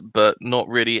list, but not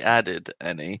really added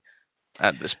any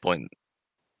at this point.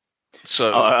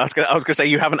 So I was going to say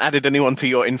you haven't added anyone to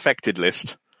your infected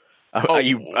list. Are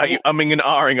you umming and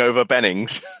ahhing over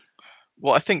Bennings?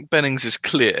 Well, I think Bennings is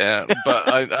clear,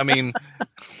 but I mean,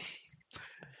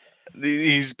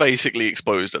 he's basically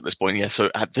exposed at this point. Yeah,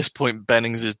 so at this point,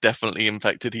 Bennings is definitely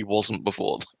infected. He wasn't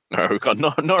before. No, we've got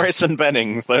Norris and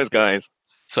Bennings, those guys.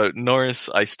 So Norris,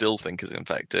 I still think is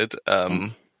infected.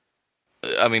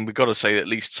 I mean, we've got to say at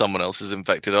least someone else is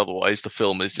infected. Otherwise, the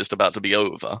film is just about to be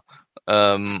over.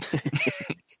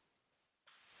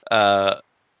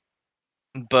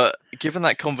 But given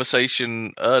that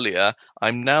conversation earlier,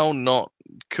 I'm now not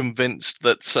convinced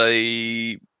that,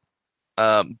 say,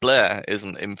 Blair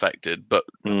isn't infected, but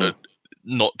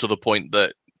not to the point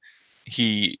that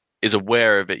he is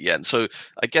aware of it yet. So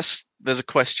I guess there's a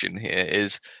question here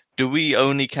is, do we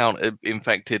only count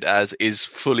infected as is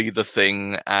fully the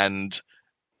thing and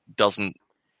doesn't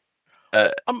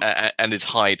and is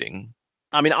hiding?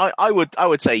 I mean, I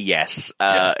would say yes.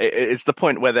 It's the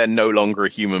point where they're no longer a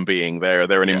human being.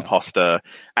 They're an imposter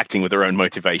acting with their own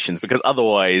motivations, because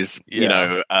otherwise,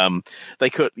 they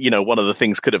could, one of the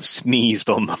things could have sneezed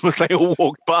on them as they all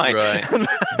walked by. Right.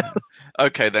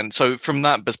 Okay, then. So from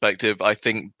that perspective, I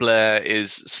think Blair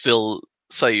is still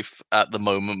safe at the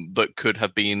moment, but could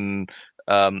have been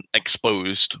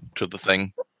exposed to the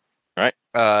thing. Right.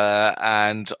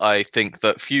 And I think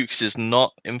that Fuchs is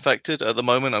not infected at the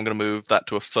moment. I'm going to move that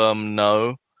to a firm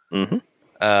no. Mm-hmm.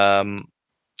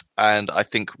 And I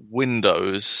think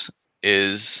Windows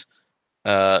is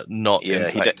not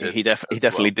infected. He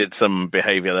definitely did some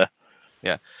behavior there.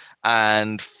 Yeah.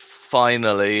 And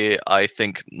finally, I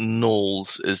think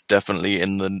Knowles is definitely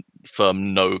in the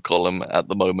firm no column at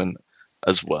the moment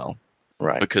as well.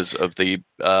 Right. because of the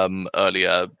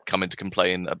earlier coming to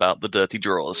complain about the dirty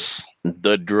drawers.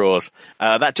 The drawers.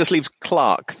 That just leaves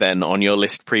Clark then on your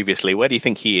list previously. Where do you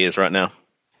think he is right now?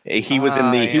 He was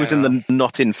in the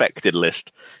not infected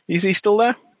list. Is he still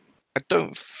there? I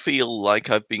don't feel like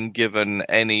I've been given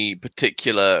any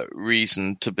particular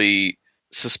reason to be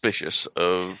suspicious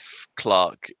of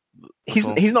Clark. He's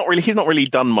not really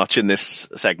done much in this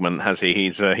segment, has he?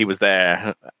 He was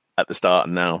there at the start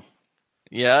and now.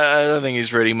 Yeah, I don't think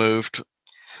he's really moved.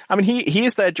 I mean, he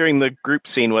is there during the group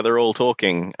scene where they're all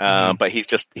talking, but he's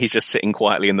just sitting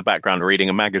quietly in the background reading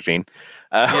a magazine.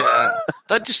 Yeah,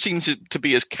 that just seems to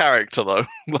be his character, though.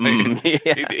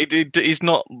 He's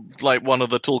not like one of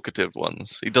the talkative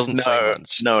ones. He doesn't say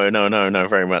much. No,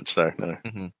 very much so. No.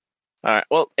 Mm-hmm. All right.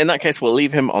 Well, in that case, we'll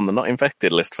leave him on the not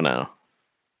infected list for now.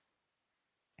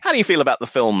 How do you feel about the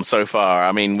film so far?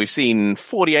 I mean, we've seen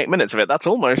 48 minutes of it. That's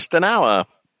almost an hour,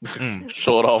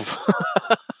 sort of.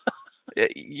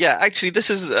 Yeah, actually, this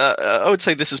is. I would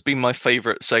say this has been my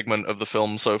favorite segment of the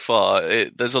film so far.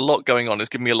 There's a lot going on. It's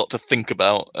given me a lot to think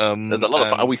about. There's a lot of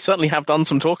fun. We certainly have done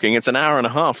some talking. It's an hour and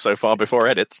a half so far before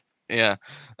edits. Yeah.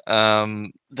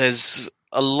 There's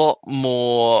a lot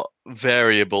more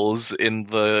variables in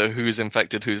the who's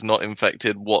infected, who's not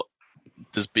infected, what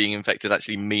does being infected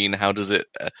actually mean, how does it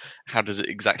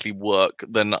exactly work,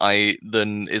 than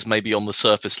is maybe on the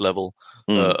surface level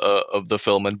of the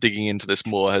film. And digging into this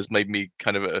more has made me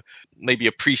kind of maybe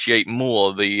appreciate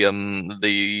more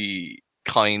the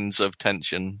kinds of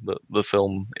tension that the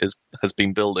film has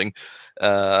been building.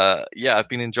 I've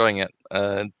been enjoying it.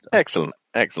 Excellent.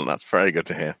 That's very good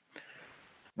to hear.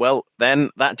 Well, then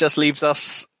that just leaves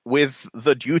us with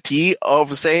the duty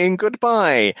of saying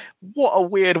goodbye. What a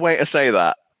weird way to say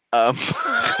that.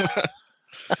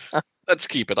 Let's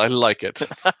keep it. I like it.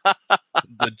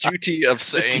 The duty of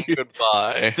saying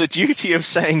goodbye. The duty of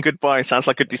saying goodbye sounds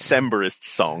like a Decemberist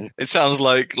song. It sounds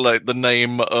like the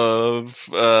name of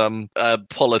a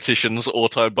politician's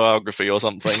autobiography or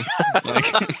something.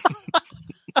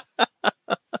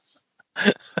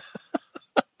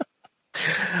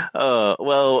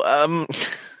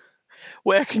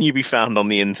 Where can you be found on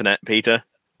the internet, Peter?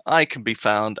 I can be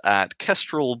found at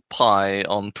Kestrel Pie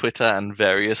on Twitter and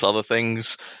various other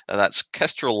things. That's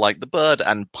Kestrel like the bird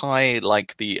and Pi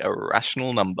like the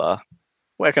irrational number.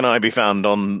 Where can I be found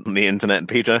on the internet,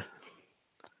 Peter?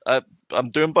 I'm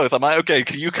doing both. Am I okay?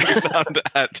 You can be found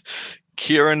at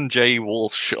Kieran J.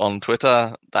 Walsh on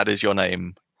Twitter. That is your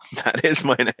name. That is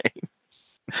my name.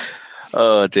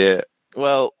 Oh, dear.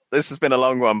 Well, this has been a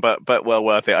long one, but well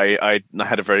worth it. I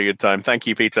had a very good time. Thank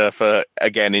you, Peter, for,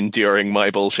 again, enduring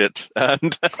my bullshit.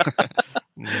 And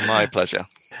my pleasure.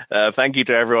 Thank you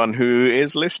to everyone who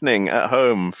is listening at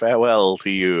home. Farewell to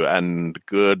you and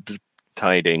good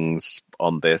tidings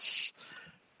on this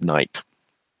night.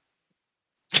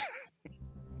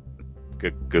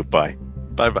 Goodbye.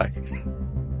 Bye-bye.